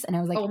twice, and I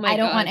was like, I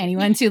don't want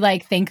anyone to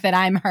like think that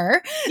I'm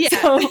her. Yeah.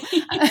 So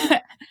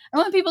I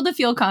want people to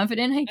feel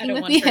confident hiking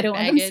with me. I don't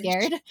want them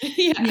scared.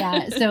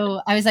 Yeah. So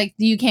I was like,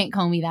 you can't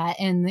call me that.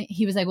 And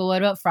he was like, well,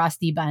 what about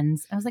Frosty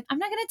Buns? I was like, I'm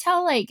not going to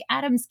tell like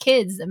Adam's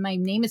kids that my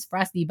name is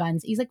Frosty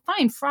Buns. He's like,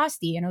 fine,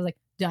 Frosty. And I was like,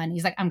 done.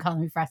 He's like, I'm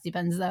calling me Frosty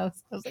Buns though.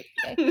 So I was like,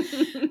 okay.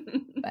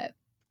 But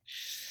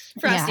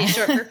Frosty is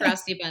short for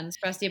Frosty Buns.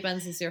 Frosty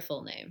Buns is your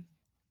full name.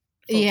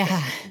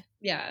 Yeah.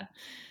 Yeah.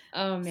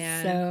 Oh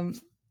man. So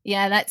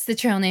yeah, that's the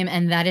trail name,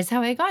 and that is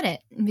how I got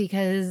it.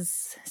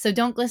 So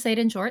don't glissade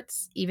in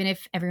shorts, even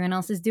if everyone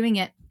else is doing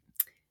it.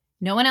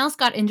 No one else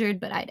got injured,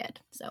 but I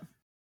did. So.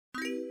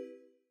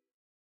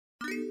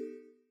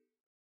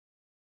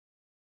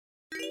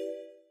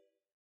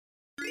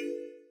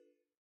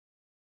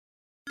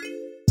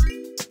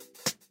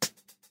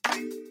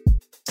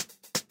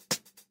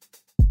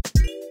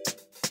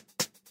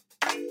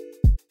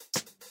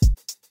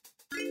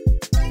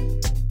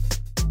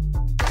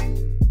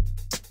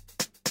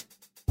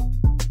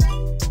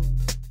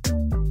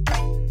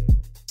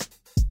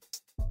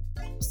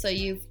 So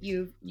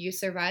you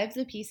survived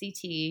the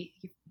PCT.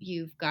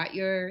 You've got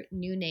your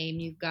new name.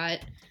 You've got,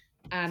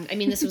 I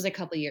mean, this was a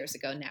couple years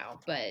ago now,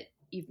 but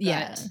you've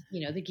got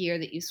the gear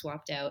that you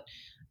swapped out.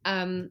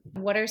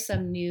 What are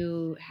some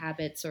new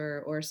habits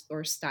or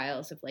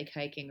styles of like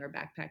hiking or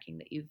backpacking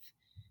that you've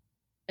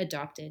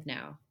adopted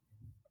now?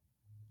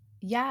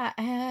 Yeah,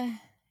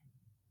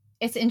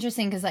 it's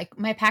interesting because like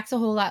my pack's a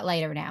whole lot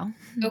lighter now.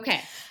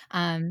 Okay.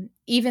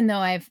 Even though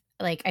I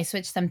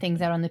switched some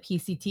things out on the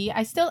PCT,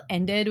 I still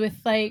ended with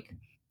like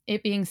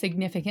it being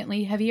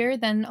significantly heavier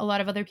than a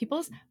lot of other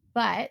people's.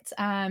 But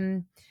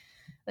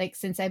like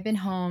since I've been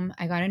home,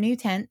 I got a new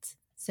tent.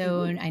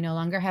 So I no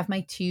longer have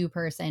my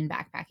 2-person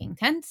backpacking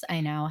tent.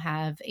 I now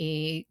have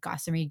a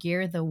Gossamer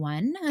Gear, the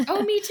one.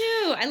 Oh, me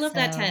too. I love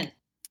that tent.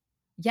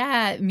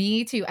 Yeah,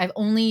 me too. I've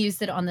only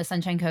used it on the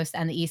Sunshine Coast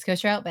and the East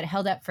Coast route, but it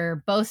held up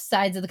for both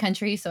sides of the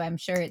country, so I'm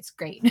sure it's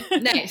great.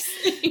 Nice.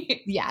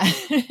 Yeah.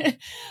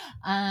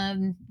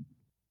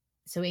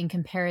 So in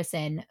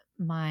comparison,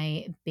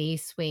 my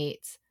base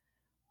weight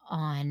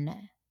on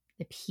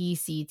the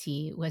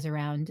PCT was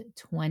around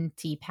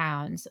 20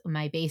 pounds.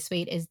 My base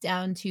weight is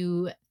down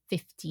to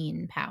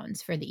 15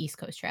 pounds for the East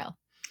Coast Trail.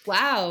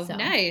 Wow, so,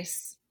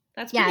 nice.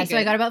 That's pretty good. So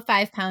I got about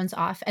 5 pounds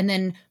off. And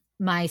then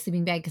my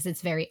sleeping bag, because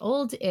it's very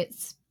old,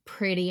 it's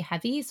pretty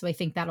heavy. So I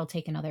think that'll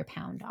take another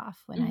pound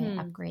off when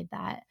I upgrade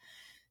that.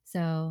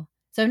 So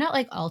I'm not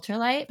like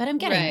ultralight, but I'm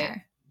getting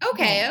there.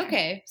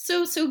 Okay.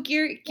 So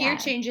gear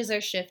changes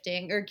are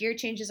shifting, or gear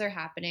changes are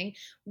happening.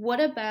 What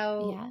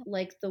about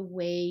like the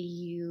way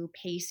you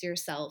pace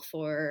yourself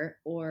or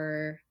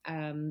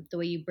the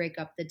way you break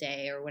up the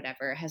day or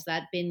whatever? Has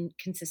that been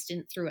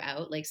consistent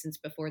throughout, like since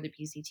before the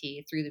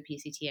PCT, through the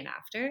PCT, and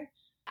after?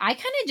 I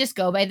kind of just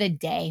go by the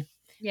day.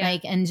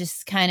 Like, and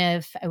just kind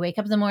of, I wake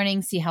up in the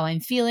morning, see how I'm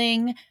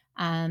feeling.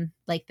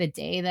 Like the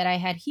day that I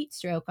had heat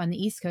stroke on the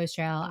East Coast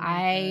Trail,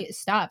 I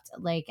stopped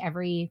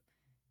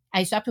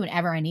I stopped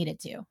whenever I needed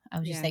to. I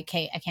was just like,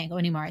 okay, I can't go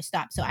anymore. I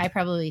stopped. So I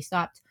probably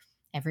stopped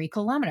every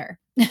kilometer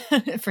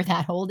for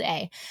that whole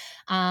day,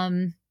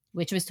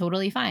 which was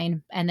totally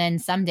fine. And then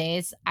some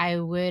days I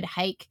would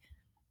hike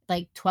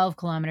like 12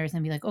 kilometers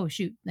and be like, oh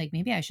shoot, like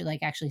maybe I should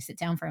like actually sit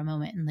down for a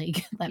moment and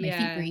like let my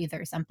feet breathe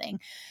or something.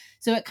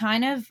 So it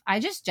kind of, I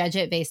just judge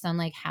it based on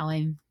like how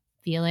I'm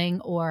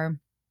feeling, or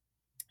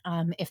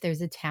if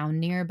there's a town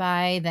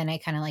nearby, then I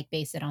kind of like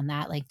base it on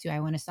that. Like, do I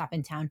want to stop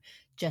in town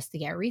just to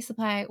get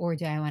resupply, or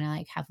do I want to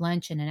like have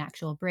lunch and an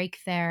actual break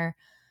there?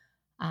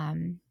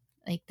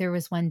 Like there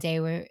was one day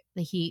where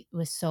the heat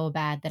was so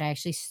bad that I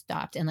actually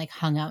stopped and like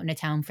hung out in a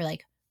town for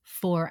like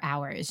 4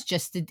 hours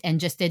just did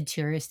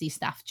touristy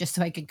stuff just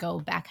so I could go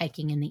back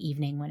hiking in the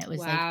evening when it was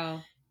like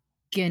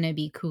gonna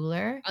be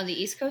cooler. On the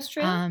East Coast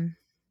Trail?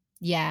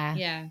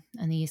 Yeah.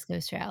 On the East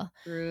Coast Trail.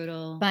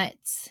 Brutal. But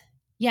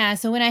yeah,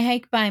 so when I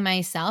hike by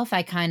myself,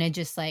 I kind of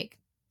just like,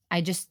 I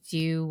just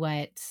do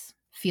what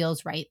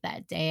feels right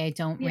that day. I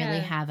don't really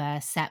Yeah. have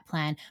a set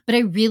plan, but I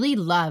really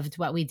loved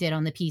what we did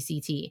on the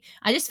PCT.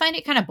 I just find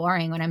it kind of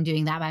boring when I'm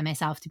doing that by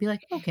myself to be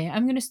like, okay,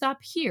 I'm going to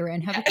stop here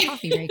and have a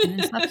coffee break and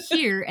then stop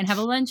here and have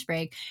a lunch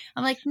break.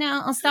 I'm like,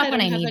 no, I'll stop I when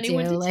don't I have need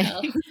anyone to. to Like,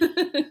 tell.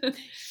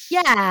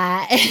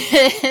 yeah.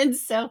 And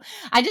so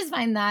I just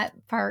find that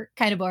part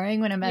kind of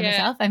boring when I'm by Yeah.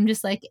 myself. I'm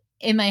just like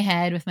in my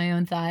head with my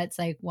own thoughts,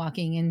 like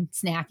walking and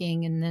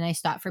snacking. And then I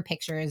stop for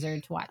pictures or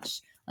to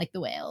watch like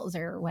the whales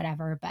or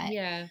whatever. But,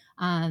 Yeah.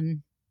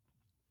 um,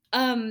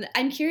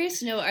 I'm curious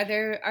to know, are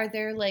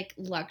there like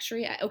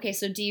luxury? Okay,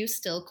 so do you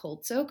still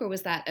cold soak, or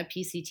was that a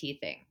PCT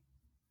thing?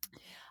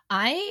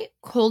 I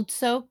cold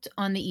soaked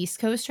on the East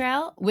Coast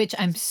Trail, which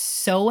I'm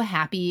so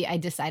happy I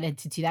decided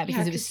to do that Yeah,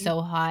 because it was because you,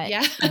 so hot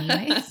yeah.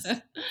 anyways.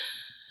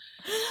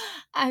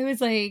 I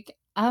was like,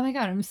 "Oh my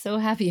god, I'm so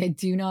happy I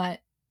do not."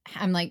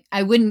 I'm like,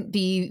 I wouldn't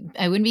be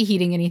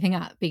heating anything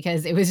up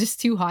because it was just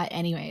too hot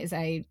anyways.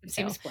 It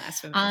seems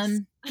blasphemous.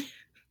 um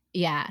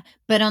yeah,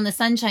 but on the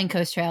Sunshine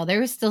Coast Trail there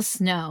was still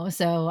snow,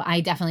 so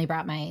I definitely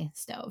brought my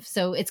stove.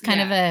 So it's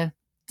kind of Yeah, a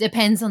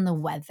depends on the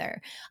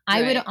weather.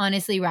 I would right.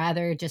 honestly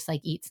rather just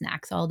like eat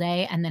snacks all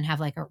day and then have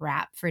like a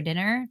wrap for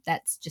dinner.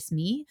 That's just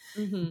me.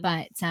 Hmm.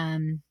 But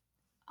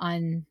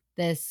on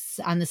the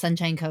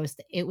Sunshine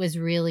Coast, it was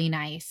really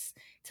nice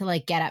to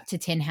like get up to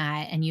Tin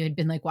Hat and you had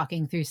been like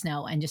walking through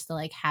snow and just to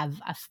like have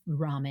a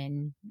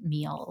ramen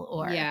meal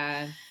or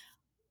Yeah,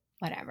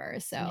 whatever.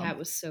 So, yeah, it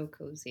was so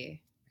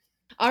cozy.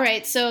 All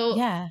right, so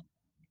yeah.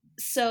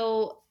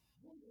 so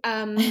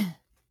um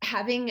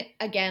having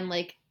again,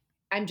 like,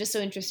 I'm just so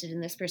interested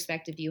in this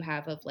perspective you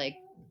have of like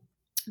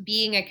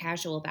being a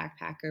casual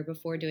backpacker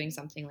before doing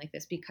something like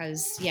this,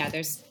 because yeah,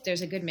 there's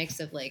a good mix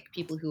of like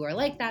people who are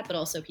like that, but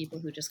also people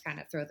who just kind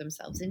of throw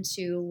themselves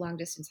into long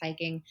distance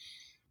hiking.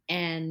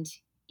 And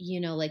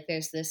like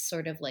there's this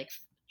sort of like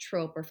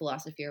trope or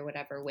philosophy or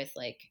whatever with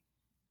like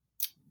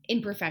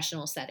in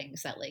professional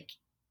settings that like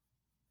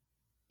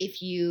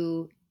if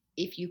you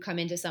come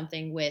into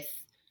something with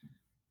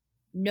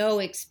no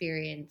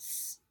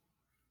experience,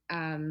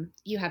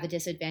 you have a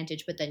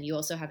disadvantage, but then you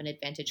also have an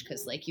advantage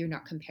because like you're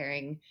not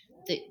comparing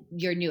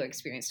your new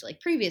experience to like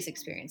previous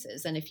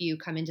experiences. And if you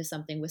come into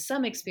something with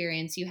some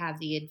experience, you have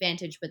the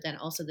advantage, but then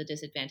also the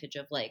disadvantage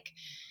of like,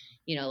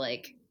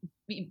 like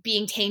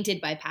being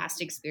tainted by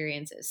past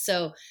experiences.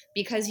 So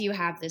because you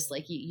have this,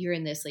 like you're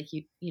in this, like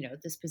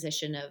this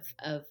position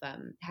of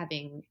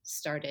having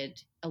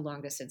started a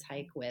long distance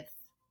hike with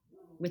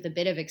a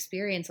bit of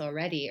experience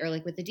already, or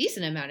like with a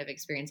decent amount of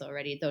experience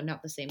already, though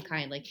not the same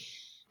kind, like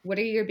what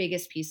are your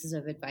biggest pieces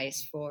of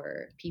advice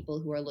for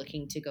people who are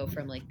looking to go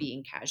from like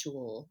being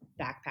casual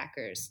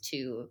backpackers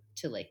to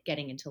like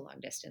getting into long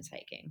distance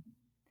hiking,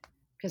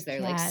 because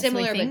they're like Yeah. So I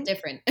similar but think,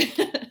 different?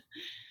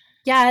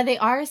 yeah, they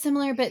are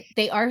similar, but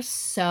they are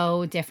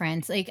so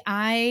different.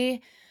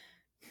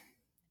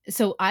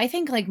 So I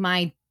think like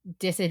my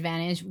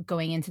disadvantage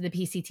going into the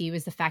PCT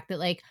was the fact that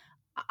like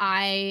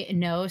I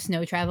know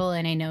snow travel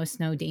and I know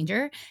snow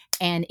danger,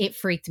 and it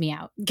freaked me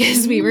out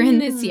because we were in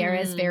the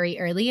Sierras Mm, very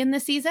early in the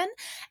season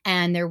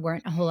and there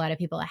weren't a whole lot of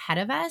people ahead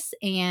of us,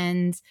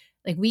 and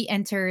like we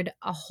entered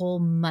a whole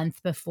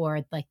month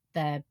before like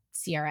the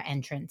Sierra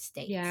entrance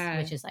date, yeah,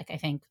 which is like I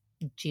think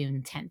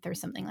June 10th or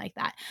something like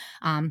that.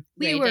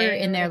 We Ray were Day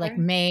or in there like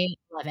whatever. May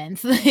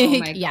 11th. Oh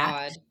Like my yeah.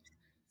 god.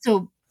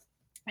 So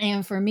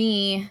and for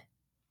me,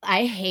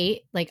 I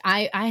hate like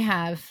I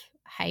have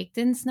hiked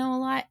in snow a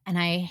lot and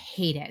I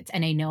hate it.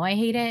 And I know I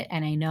hate it.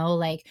 And I know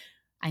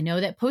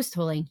that post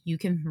holing, you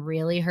can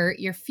really hurt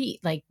your feet.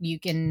 Like you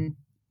can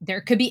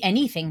there could be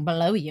anything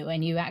below you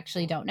and you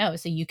actually don't know.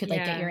 So you could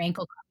like get Yeah. your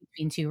ankle caught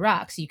between two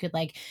rocks. You could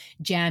like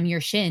jam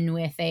your shin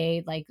with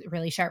a like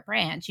really sharp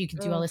branch. You could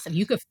do all Ugh. this stuff.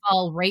 You could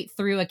fall right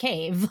through a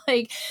cave.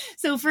 Like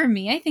so for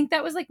me, I think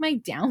that was like my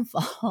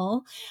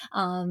downfall.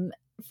 Um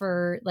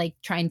for like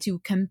trying to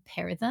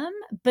compare them,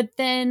 but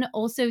then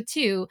also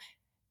too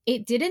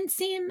it didn't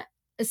seem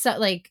so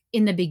like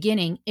in the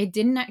beginning it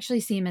didn't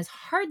actually seem as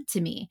hard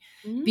to me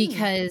Mm,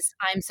 because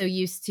I'm so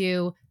used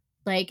to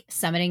like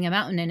summiting a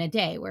mountain in a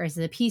day, whereas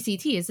the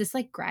PCT is this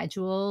like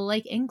gradual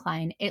like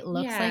incline. It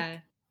looks like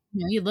yeah.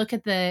 you look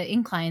at the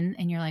incline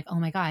and you're like, oh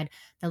my god,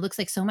 that looks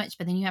like so much,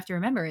 but then you have to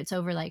remember it's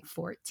over like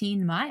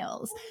 14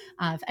 miles.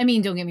 I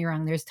mean, don't get me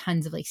wrong, there's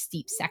tons of like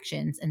steep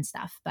sections and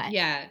stuff, but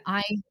Yeah.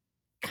 I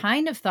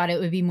kind of thought it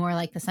would be more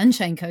like the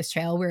Sunshine Coast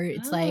Trail where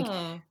it's like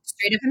Oh.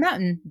 straight up a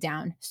mountain,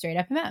 down, straight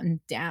up a mountain,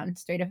 down,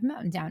 straight up a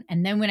mountain, down.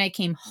 And then when I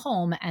came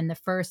home and the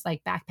first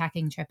like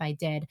backpacking trip I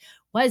did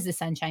was the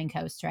Sunshine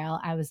Coast Trail,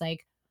 I was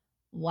like,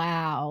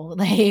 wow,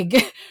 like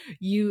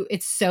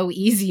it's so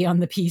easy on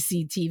the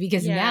PCT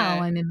because now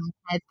Yeah. I'm in my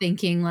head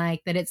thinking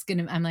like that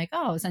I'm like,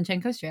 oh,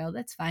 Sunshine Coast Trail,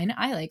 that's fine.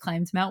 I like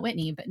climbed Mount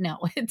Whitney, but no,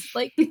 it's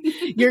like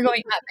you're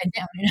going up and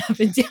down and up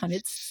and down.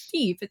 It's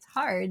steep, it's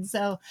hard.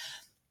 So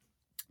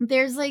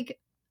there's like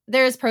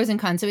there's pros and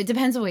cons. So it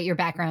depends on what your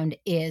background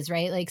is,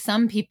 right? Like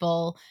some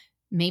people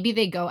maybe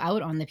they go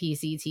out on the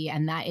PCT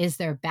and that is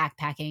their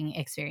backpacking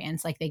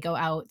experience. Like they go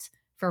out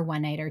for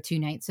 1 night or 2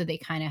 nights. So they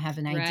kind of have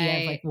an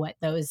idea of like Right. what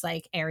those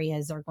like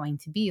areas are going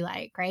to be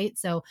like. Right.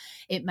 So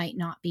it might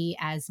not be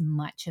as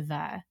much of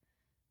a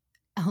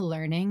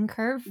learning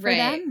curve for Right.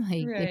 them.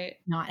 Like they Right.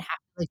 not have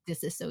to like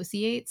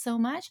disassociate so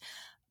much.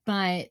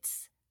 But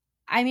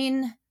I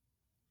mean,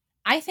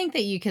 I think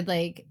that you could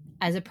like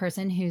as a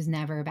person who's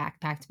never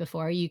backpacked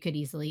before, you could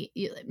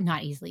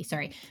not easily,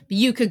 sorry, but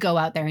you could go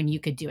out there and you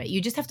could do it.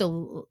 You just have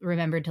to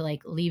remember to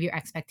like leave your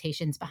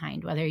expectations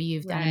behind, whether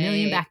you've done a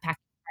million Right. backpacking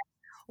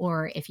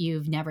or if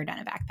you've never done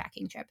a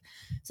backpacking trip.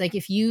 It's like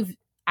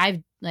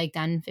I've like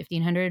done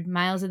 1,500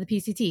 miles of the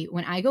PCT.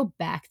 When I go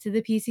back to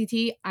the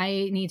PCT,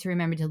 I need to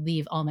remember to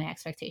leave all my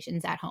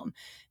expectations at home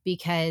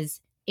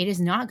because it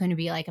is not going to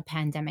be like a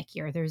pandemic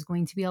year. There's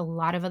going to be a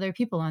lot of other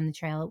people on the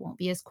trail. It won't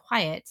be as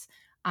quiet.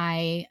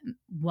 I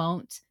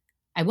won't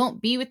I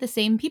won't be with the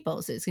same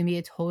people. So it's going to be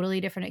a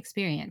totally different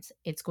experience.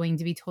 It's going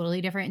to be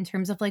totally different in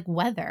terms of like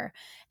weather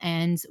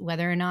and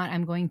whether or not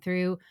I'm going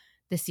through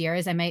the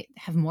Sierras. I might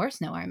have more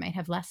snow or I might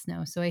have less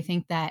snow. So I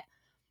think that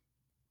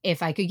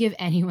if I could give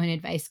anyone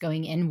advice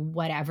going in,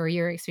 whatever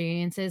your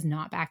experience is,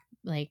 not back,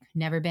 like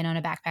never been on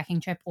a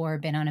backpacking trip or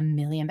been on a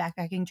million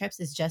backpacking trips,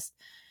 is just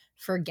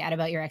forget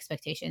about your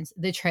expectations.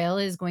 The trail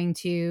is going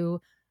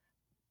to,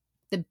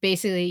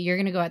 basically, you're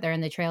going to go out there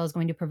and the trail is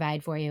going to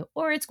provide for you,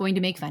 or it's going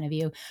to make fun of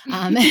you.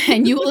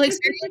 And you will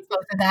experience both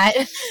of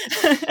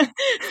that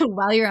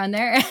while you're on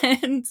there.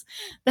 And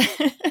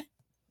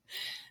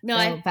No,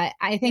 so, but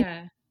I think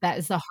yeah. that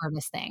is the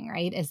hardest thing,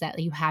 right? Is that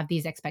you have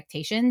these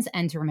expectations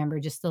and to remember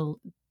just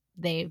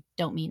they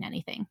don't mean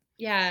anything.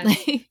 Yeah.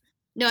 Like,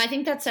 No, I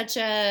think that's such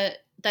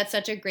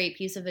a great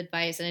piece of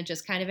advice, and it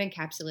just kind of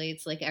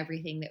encapsulates like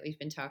everything that we've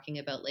been talking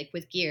about, like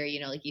with gear.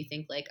 Like you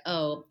think like,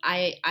 oh,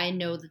 I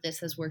know that this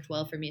has worked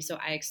well for me, so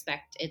I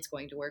expect it's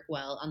going to work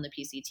well on the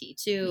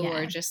PCT too,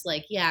 or yeah. just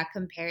like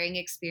comparing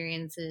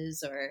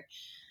experiences, or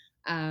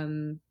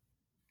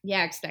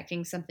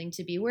expecting something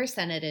to be worse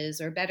than it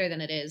is or better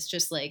than it is.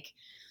 Just like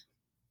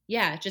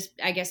just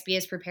I guess be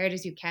as prepared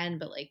as you can,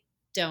 but like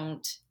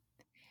don't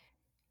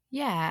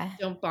Yeah.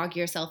 don't bog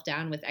yourself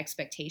down with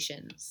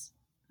expectations.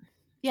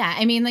 Yeah.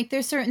 I mean, like,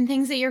 there's certain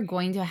things that you're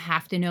going to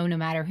have to know no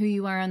matter who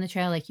you are on the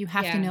trail. Like, you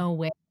have to Yeah. know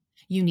where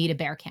you need a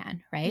bear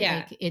can, right? Yeah.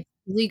 Like, it's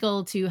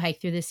legal to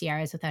hike through the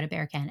Sierras without a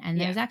bear can. And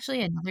Yeah. there's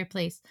actually another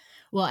place,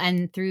 well,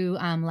 and through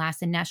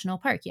Lassen National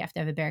Park, you have to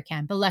have a bear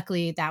can. But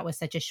luckily, that was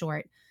such a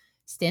short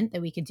stint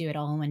that we could do it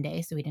all in one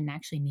day. So we didn't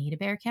actually need a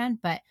bear can.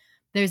 But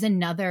there's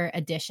another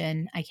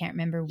addition. I can't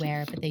remember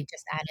where, but they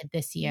just added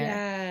this year.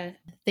 Yeah.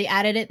 They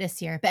added it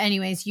this year. But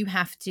anyways, you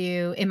have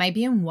to, it might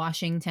be in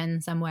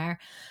Washington somewhere.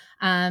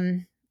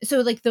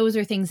 So like those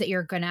are things that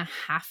you're going to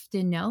have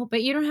to know,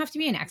 but you don't have to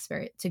be an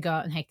expert to go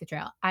out and hike the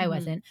trail. I Mhm.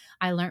 wasn't.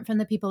 I learned from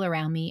the people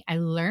around me. I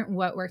learned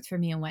what worked for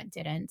me and what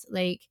didn't.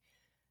 Like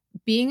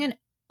being an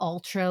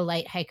ultra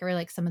light hiker,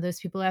 like some of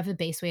those people have a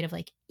base weight of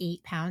like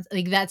 8 pounds.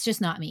 Like that's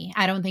just not me.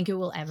 I don't think it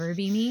will ever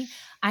be me.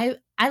 I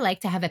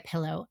like to have a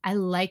pillow. I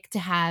like to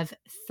have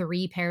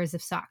 3 pairs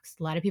of socks.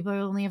 A lot of people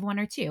only have one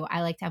or two.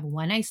 I like to have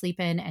one I sleep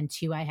in and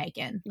two I hike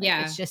in. Like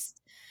Yeah. it's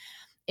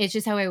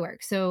just how I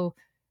work. So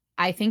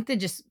I think that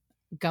just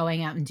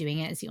going out and doing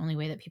it is the only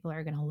way that people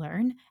are going to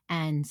learn.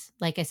 And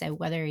like I said,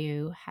 whether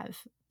you have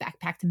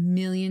backpacked a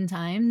million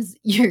times,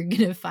 you're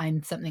going to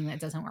find something that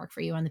doesn't work for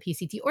you on the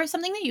PCT or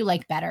something that you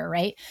like better,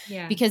 right?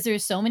 Yeah. Because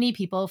there's so many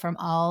people from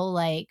all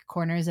like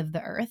corners of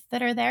the earth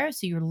that are there.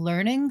 So you're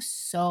learning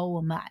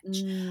so much.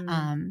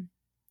 Mm.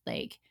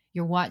 Like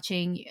you're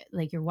watching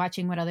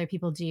what other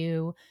people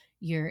do.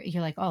 You're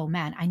like, oh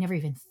man, I never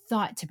even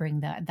thought to bring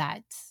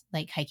that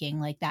like hiking,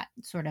 like that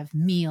sort of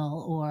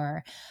meal.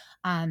 Or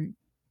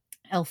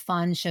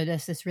Elfon showed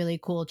us this really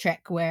cool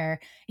trick where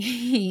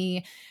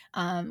we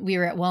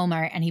were at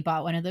Walmart and he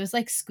bought one of those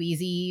like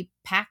squeezy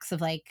packs of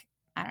like,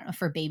 I don't know,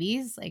 for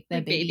babies, like the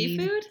Like baby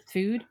baby food?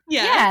 food.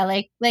 Yeah. Yeah,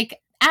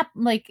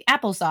 like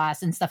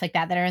applesauce and stuff like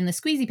that are in the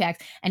squeezy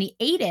packs. And he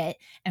ate it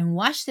and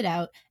washed it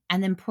out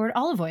and then poured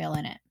olive oil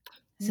in it.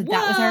 So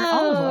that was our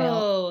olive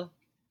oil. Whoa.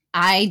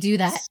 I do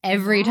that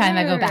every time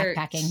I go Smart.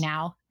 backpacking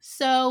now.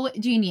 So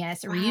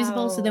genius,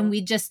 reusable. So then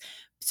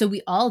Wow.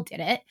 we all did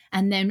it.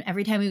 And then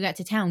every time we got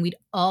to town, we'd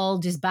all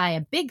just buy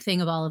a big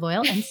thing of olive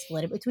oil and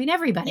split it between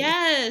everybody.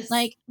 Yes.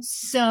 Like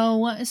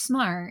so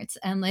smart.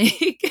 And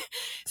like,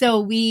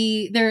 so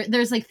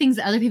there's like things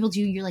that other people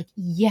do. You're like,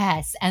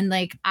 yes. And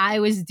like, I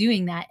was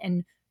doing that,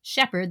 and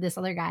Shepard, this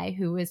other guy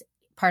who was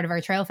part of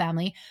our trail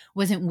family,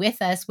 wasn't with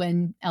us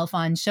when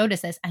Elfon showed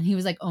us this. And he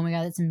was like, oh my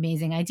God, that's an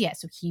amazing idea.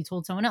 So he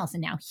told someone else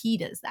and now he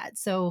does that.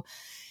 So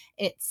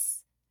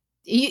it's,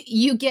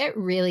 you get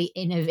really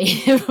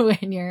innovative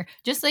when you're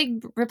just like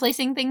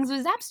replacing things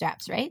with zap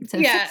straps, right? To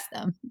fix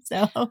them.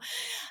 So,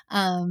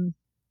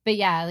 but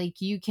yeah,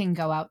 like you can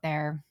go out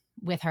there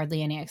with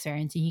hardly any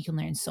experience and you can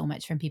learn so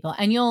much from people,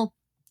 and you'll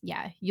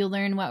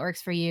learn what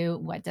works for you,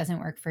 what doesn't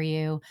work for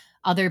you.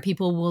 Other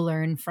people will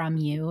learn from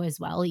you as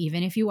well.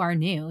 Even if you are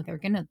new, they're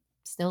going to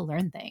still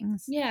learn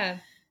things. Yeah.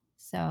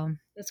 So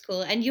that's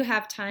cool. And you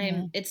have time.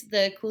 yeah. It's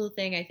the cool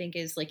thing, I think,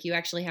 is like you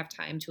actually have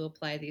time to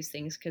apply these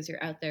things because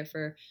you're out there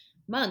for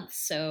months.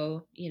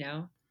 So, you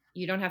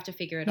don't have to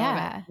figure it all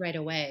Yeah. right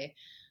away.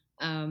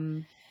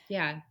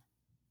 Yeah,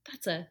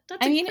 that's a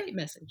I mean, great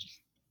message.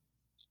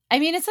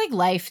 it's like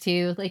life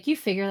too. Like you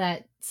figure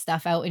that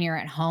stuff out when you're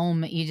at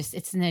home.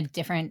 It's in a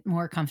different,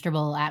 more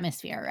comfortable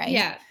atmosphere, right?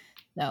 Yeah.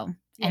 So,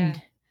 Yeah.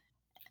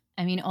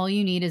 and all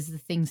you need is the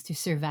things to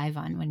survive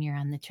on when you're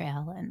on the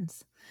trail. And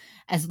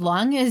as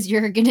long as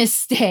you're going to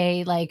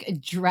stay like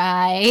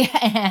dry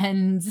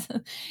and,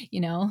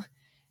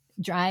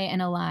 dry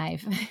and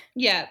alive,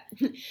 Yeah.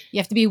 you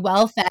have to be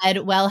well fed,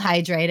 well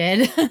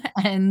hydrated,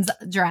 and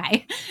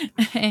dry,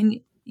 and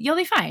you'll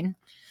be fine.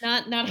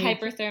 Not Like,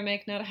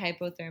 hyperthermic, not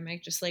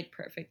hypothermic, just like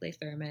perfectly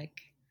thermic.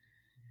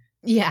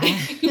 yeah.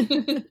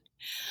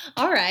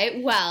 All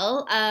right.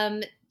 Well,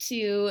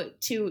 to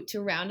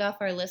round off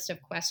our list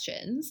of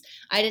questions,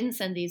 I didn't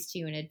send these to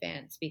you in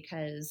advance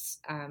because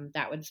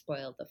that would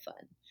spoil the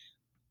fun.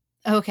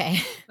 Okay.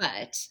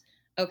 But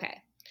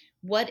okay,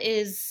 what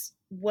is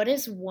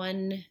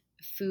one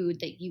food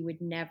that you would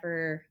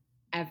never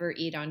ever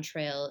eat on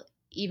trail,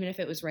 even if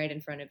it was right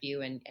in front of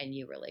you and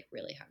you were like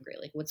really hungry?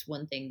 Like, what's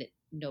one thing that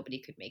nobody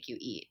could make you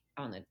eat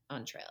on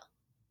trail?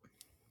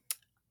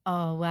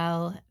 Oh,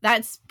 well,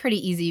 that's pretty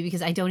easy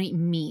because I don't eat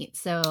meat.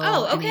 So,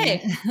 Oh,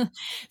 okay.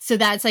 so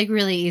that's like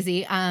really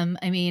easy.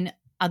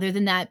 Other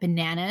than that,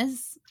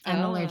 bananas.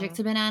 I'm allergic Oh,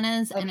 to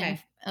bananas. And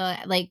okay.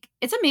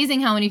 it's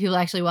amazing how many people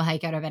actually will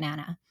hike out a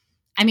banana.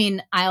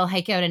 I'll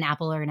hike out an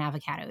apple or an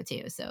avocado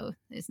too. So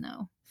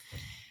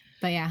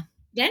but yeah.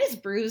 Bananas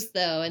bruised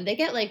though, and they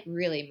get like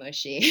really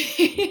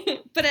mushy.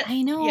 But I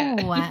yeah.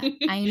 know.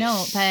 I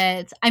know.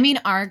 But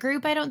our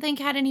group, I don't think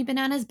had any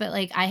bananas, but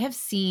like I have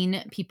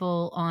seen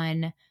people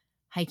on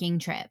hiking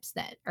trips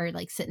that are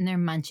like sitting there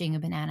munching a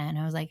banana. And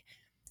I was like,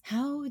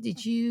 how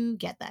did you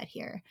get that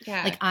here?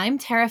 Yeah. Like, I'm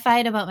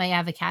terrified about my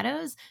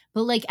avocados,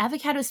 but like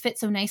avocados fit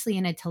so nicely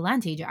in a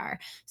Talenti jar.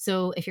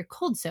 So if you're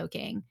cold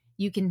soaking,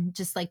 you can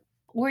just like,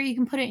 or you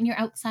can put it in your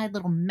outside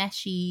little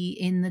meshy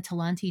in the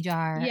Talenti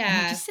jar and it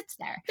Yeah. just sits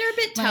there. They're a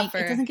bit Like, tougher.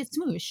 it doesn't get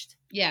smooshed.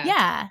 Yeah.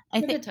 Yeah,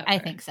 They're a bit I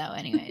tougher. think so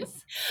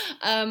anyways.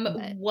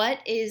 But What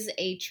is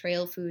a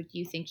trail food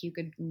you think you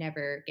could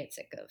never get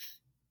sick of?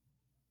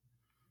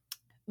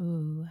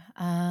 ooh,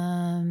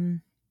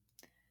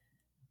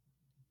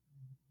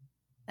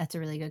 that's a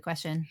really good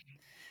question.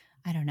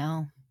 I don't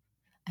know.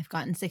 I've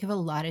gotten sick of a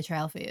lot of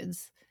trail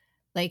foods.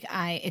 Like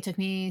it took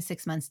me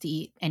 6 months to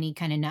eat any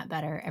kind of nut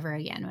butter ever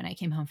again when I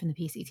came home from the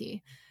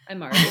PCT.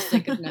 I'm already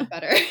sick of nut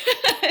butter.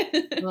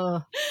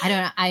 Oh, I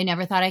don't know. I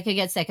never thought I could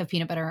get sick of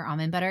peanut butter or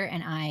almond butter.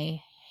 And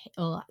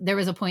there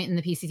was a point in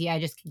the PCT I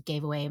just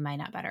gave away my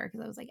nut butter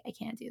because I was like, I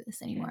can't do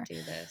this anymore. Can't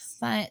do this.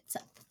 But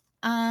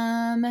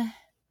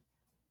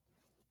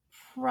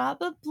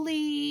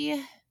probably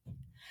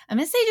I'm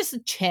gonna say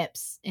just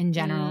chips in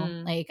general.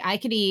 Like I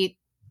could eat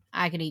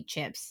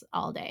chips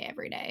all day,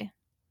 every day.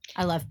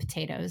 I love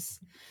potatoes.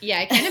 Yeah,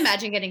 I can't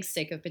imagine getting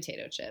sick of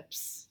potato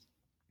chips.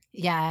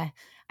 Yeah.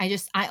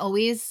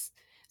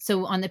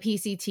 So on the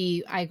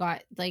PCT, I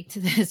got like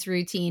to this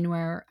routine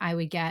where I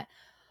would get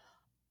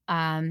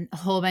a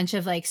whole bunch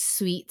of like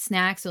sweet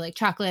snacks, so like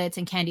chocolates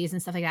and candies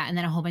and stuff like that, and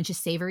then a whole bunch of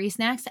savory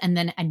snacks, and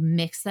then I'd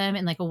mix them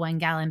in like a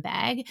 1-gallon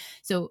bag.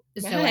 So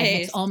I'd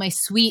mix all my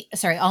sweet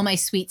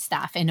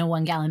stuff in a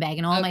 1-gallon bag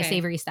and all my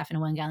savory stuff in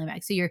a 1-gallon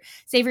bag. So your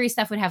savory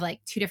stuff would have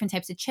like 2 different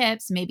types of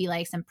chips, maybe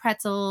like some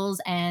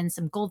pretzels and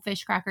some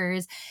goldfish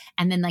crackers,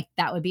 and then like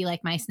that would be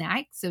like my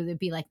snack. So there'd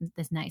be like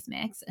this nice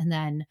mix, and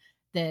then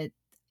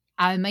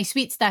my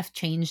sweet stuff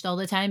changed all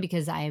the time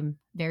because I'm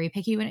very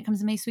picky when it comes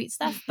to my sweet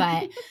stuff,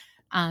 but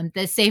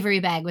the savory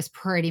bag was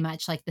pretty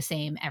much like the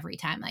same every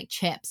time, like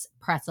chips,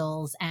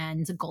 pretzels,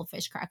 and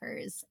goldfish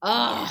crackers.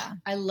 Oh, yeah.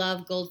 I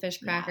love goldfish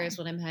crackers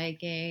when I'm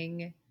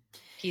hiking.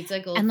 Pizza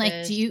goldfish. And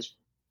like, do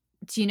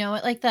you know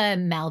what like the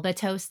Melba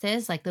toast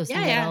is? Like those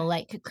little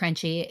like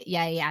crunchy.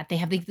 Yeah. They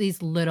have like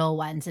these little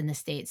ones in the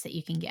States that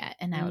you can get,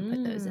 and I would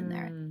put those in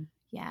there.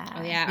 Yeah.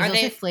 Oh yeah.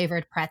 There's also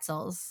flavored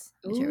pretzels,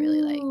 which I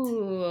really liked.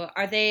 Ooh,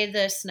 are they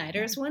the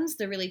Snyder's ones?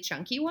 The really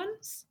chunky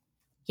ones?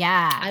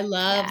 Yeah. I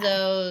love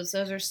those.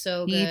 Those are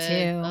so good. Me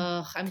too.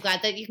 Oh, I'm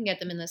glad that you can get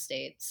them in the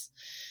States.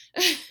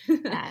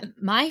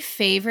 My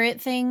favorite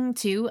thing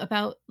too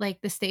about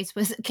like the States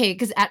was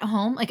because at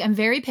home, like I'm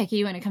very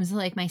picky when it comes to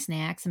like my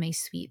snacks and my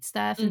sweet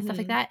stuff and stuff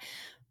like that.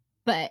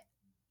 But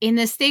in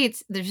the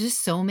States, there's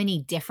just so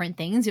many different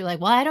things. You're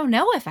like, well, I don't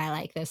know if I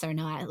like this or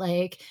not.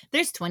 Like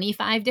there's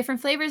 25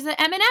 different flavors of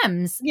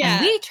M&Ms. Yeah.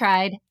 And we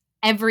tried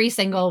every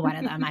single one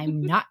of them.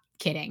 I'm not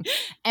kidding.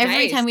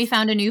 Every time we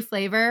found a new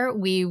flavor,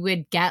 we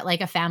would get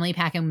like a family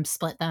pack and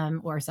split them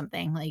or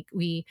something. Like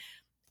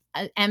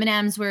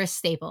M&Ms were a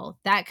staple.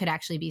 That could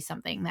actually be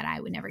something that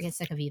I would never get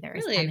sick of either.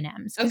 Really? Is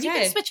M&Ms. Because you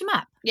can switch them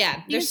up.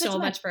 Yeah, there's so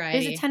much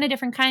variety. There's a ton of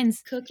different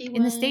kinds. Cookie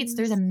in the States,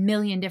 there's a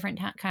million different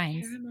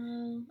kinds.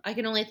 Caramel. I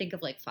can only think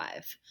of like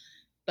 5.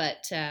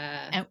 But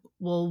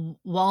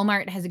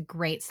Walmart has a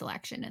great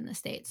selection in the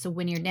States. So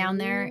when you're down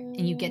there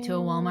and you get to a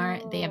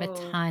Walmart, they have a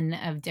ton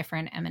of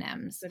different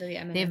M&Ms. They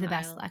have the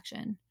best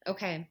selection.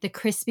 Okay. The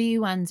crispy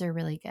ones are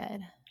really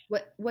good.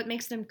 What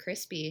makes them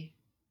crispy?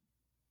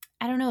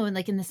 I don't know,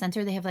 like in the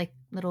center they have like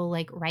little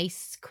like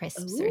rice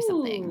crisps or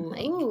something.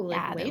 Like, like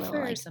yeah, they're little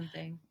wafer or like,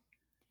 something.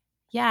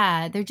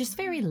 yeah, they're just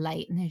very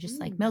light and they're just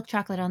like Mm. milk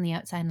chocolate on the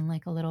outside and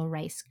like a little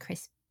rice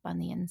crisp on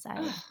the inside.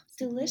 Oh, It's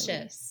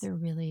delicious. they're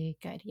really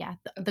good. Yeah.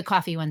 The Okay.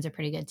 coffee ones are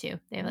pretty good too.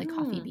 They have like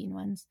coffee bean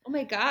ones. Oh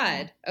my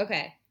God.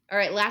 Okay. All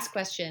right. Last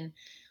question.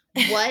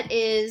 What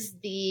is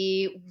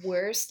the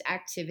worst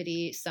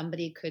activity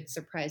somebody could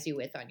surprise you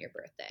with on your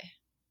birthday?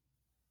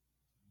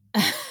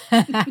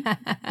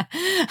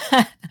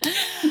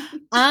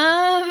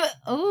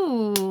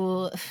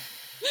 Oh,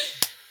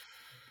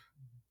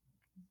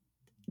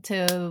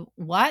 to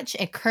watch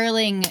a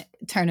curling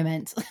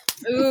tournament.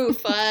 Ooh,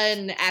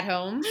 fun at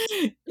home.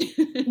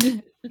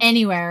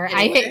 Anywhere.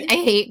 I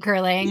hate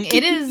curling.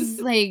 It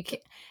is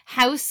like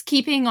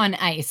housekeeping on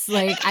ice.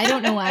 Like, I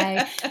don't know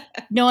why.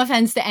 No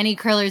offense to any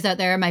curlers out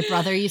there. My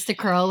brother used to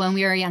curl when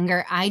we were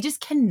younger. I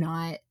just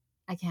cannot.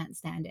 I can't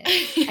stand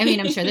it. I mean,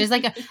 I'm sure there's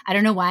like I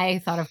don't know why I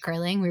thought of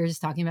curling. We were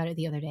just talking about it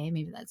the other day.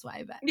 Maybe that's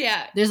why. But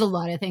yeah, there's a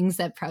lot of things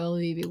that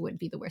probably would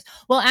be the worst.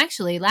 Well,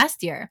 actually,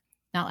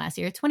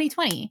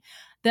 2020,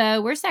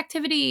 the worst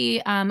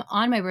activity on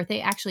my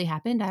birthday actually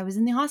happened. I was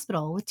in the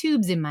hospital with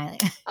tubes in my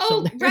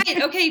shoulder.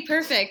 Right. Okay,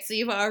 perfect. So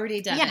you've already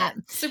done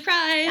it.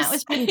 Surprise. That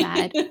was pretty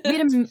bad.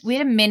 We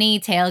had a mini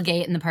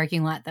tailgate in the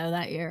parking lot though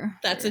that year.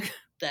 That's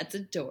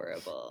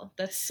adorable.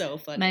 That's so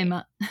funny.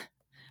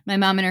 My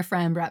mom and her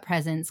friend brought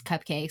presents,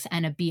 cupcakes,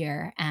 and a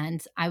beer,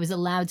 and I was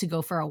allowed to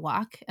go for a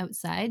walk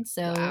outside.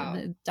 So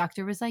the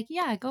doctor was like,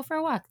 yeah, go for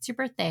a walk. It's your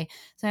birthday.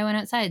 So I went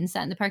outside and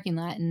sat in the parking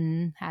lot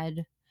and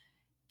had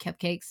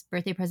cupcakes,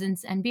 birthday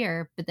presents, and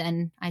beer. But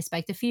then I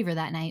spiked a fever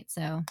that night,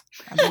 so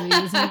probably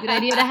wasn't a good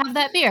idea to have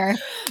that beer.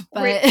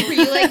 But were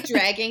you like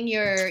dragging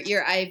your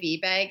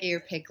IV bag or your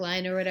pick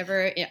line or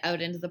whatever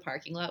out into the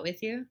parking lot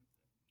with you?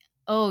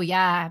 Oh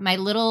yeah, my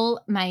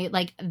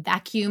like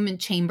vacuum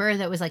chamber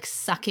that was like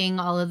sucking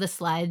all of the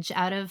sludge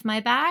out of my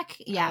back.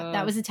 Yeah,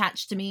 that was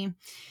attached to me.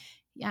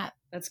 Yeah,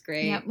 that's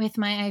great. Yeah, with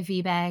my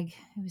IV bag,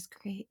 it was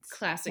great.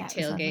 Classic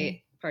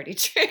tailgate party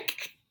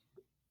trick.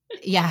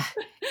 Yeah,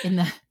 in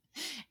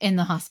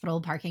the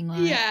hospital parking lot.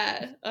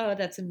 Yeah. Oh,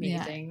 that's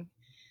amazing.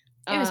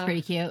 Yeah. It was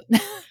pretty cute.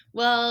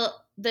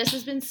 Well, this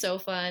has been so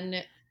fun.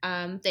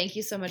 Thank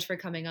you so much for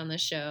coming on the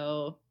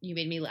show. You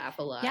made me laugh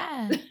a lot.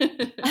 Yeah.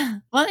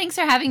 Well, thanks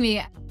for having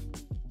me.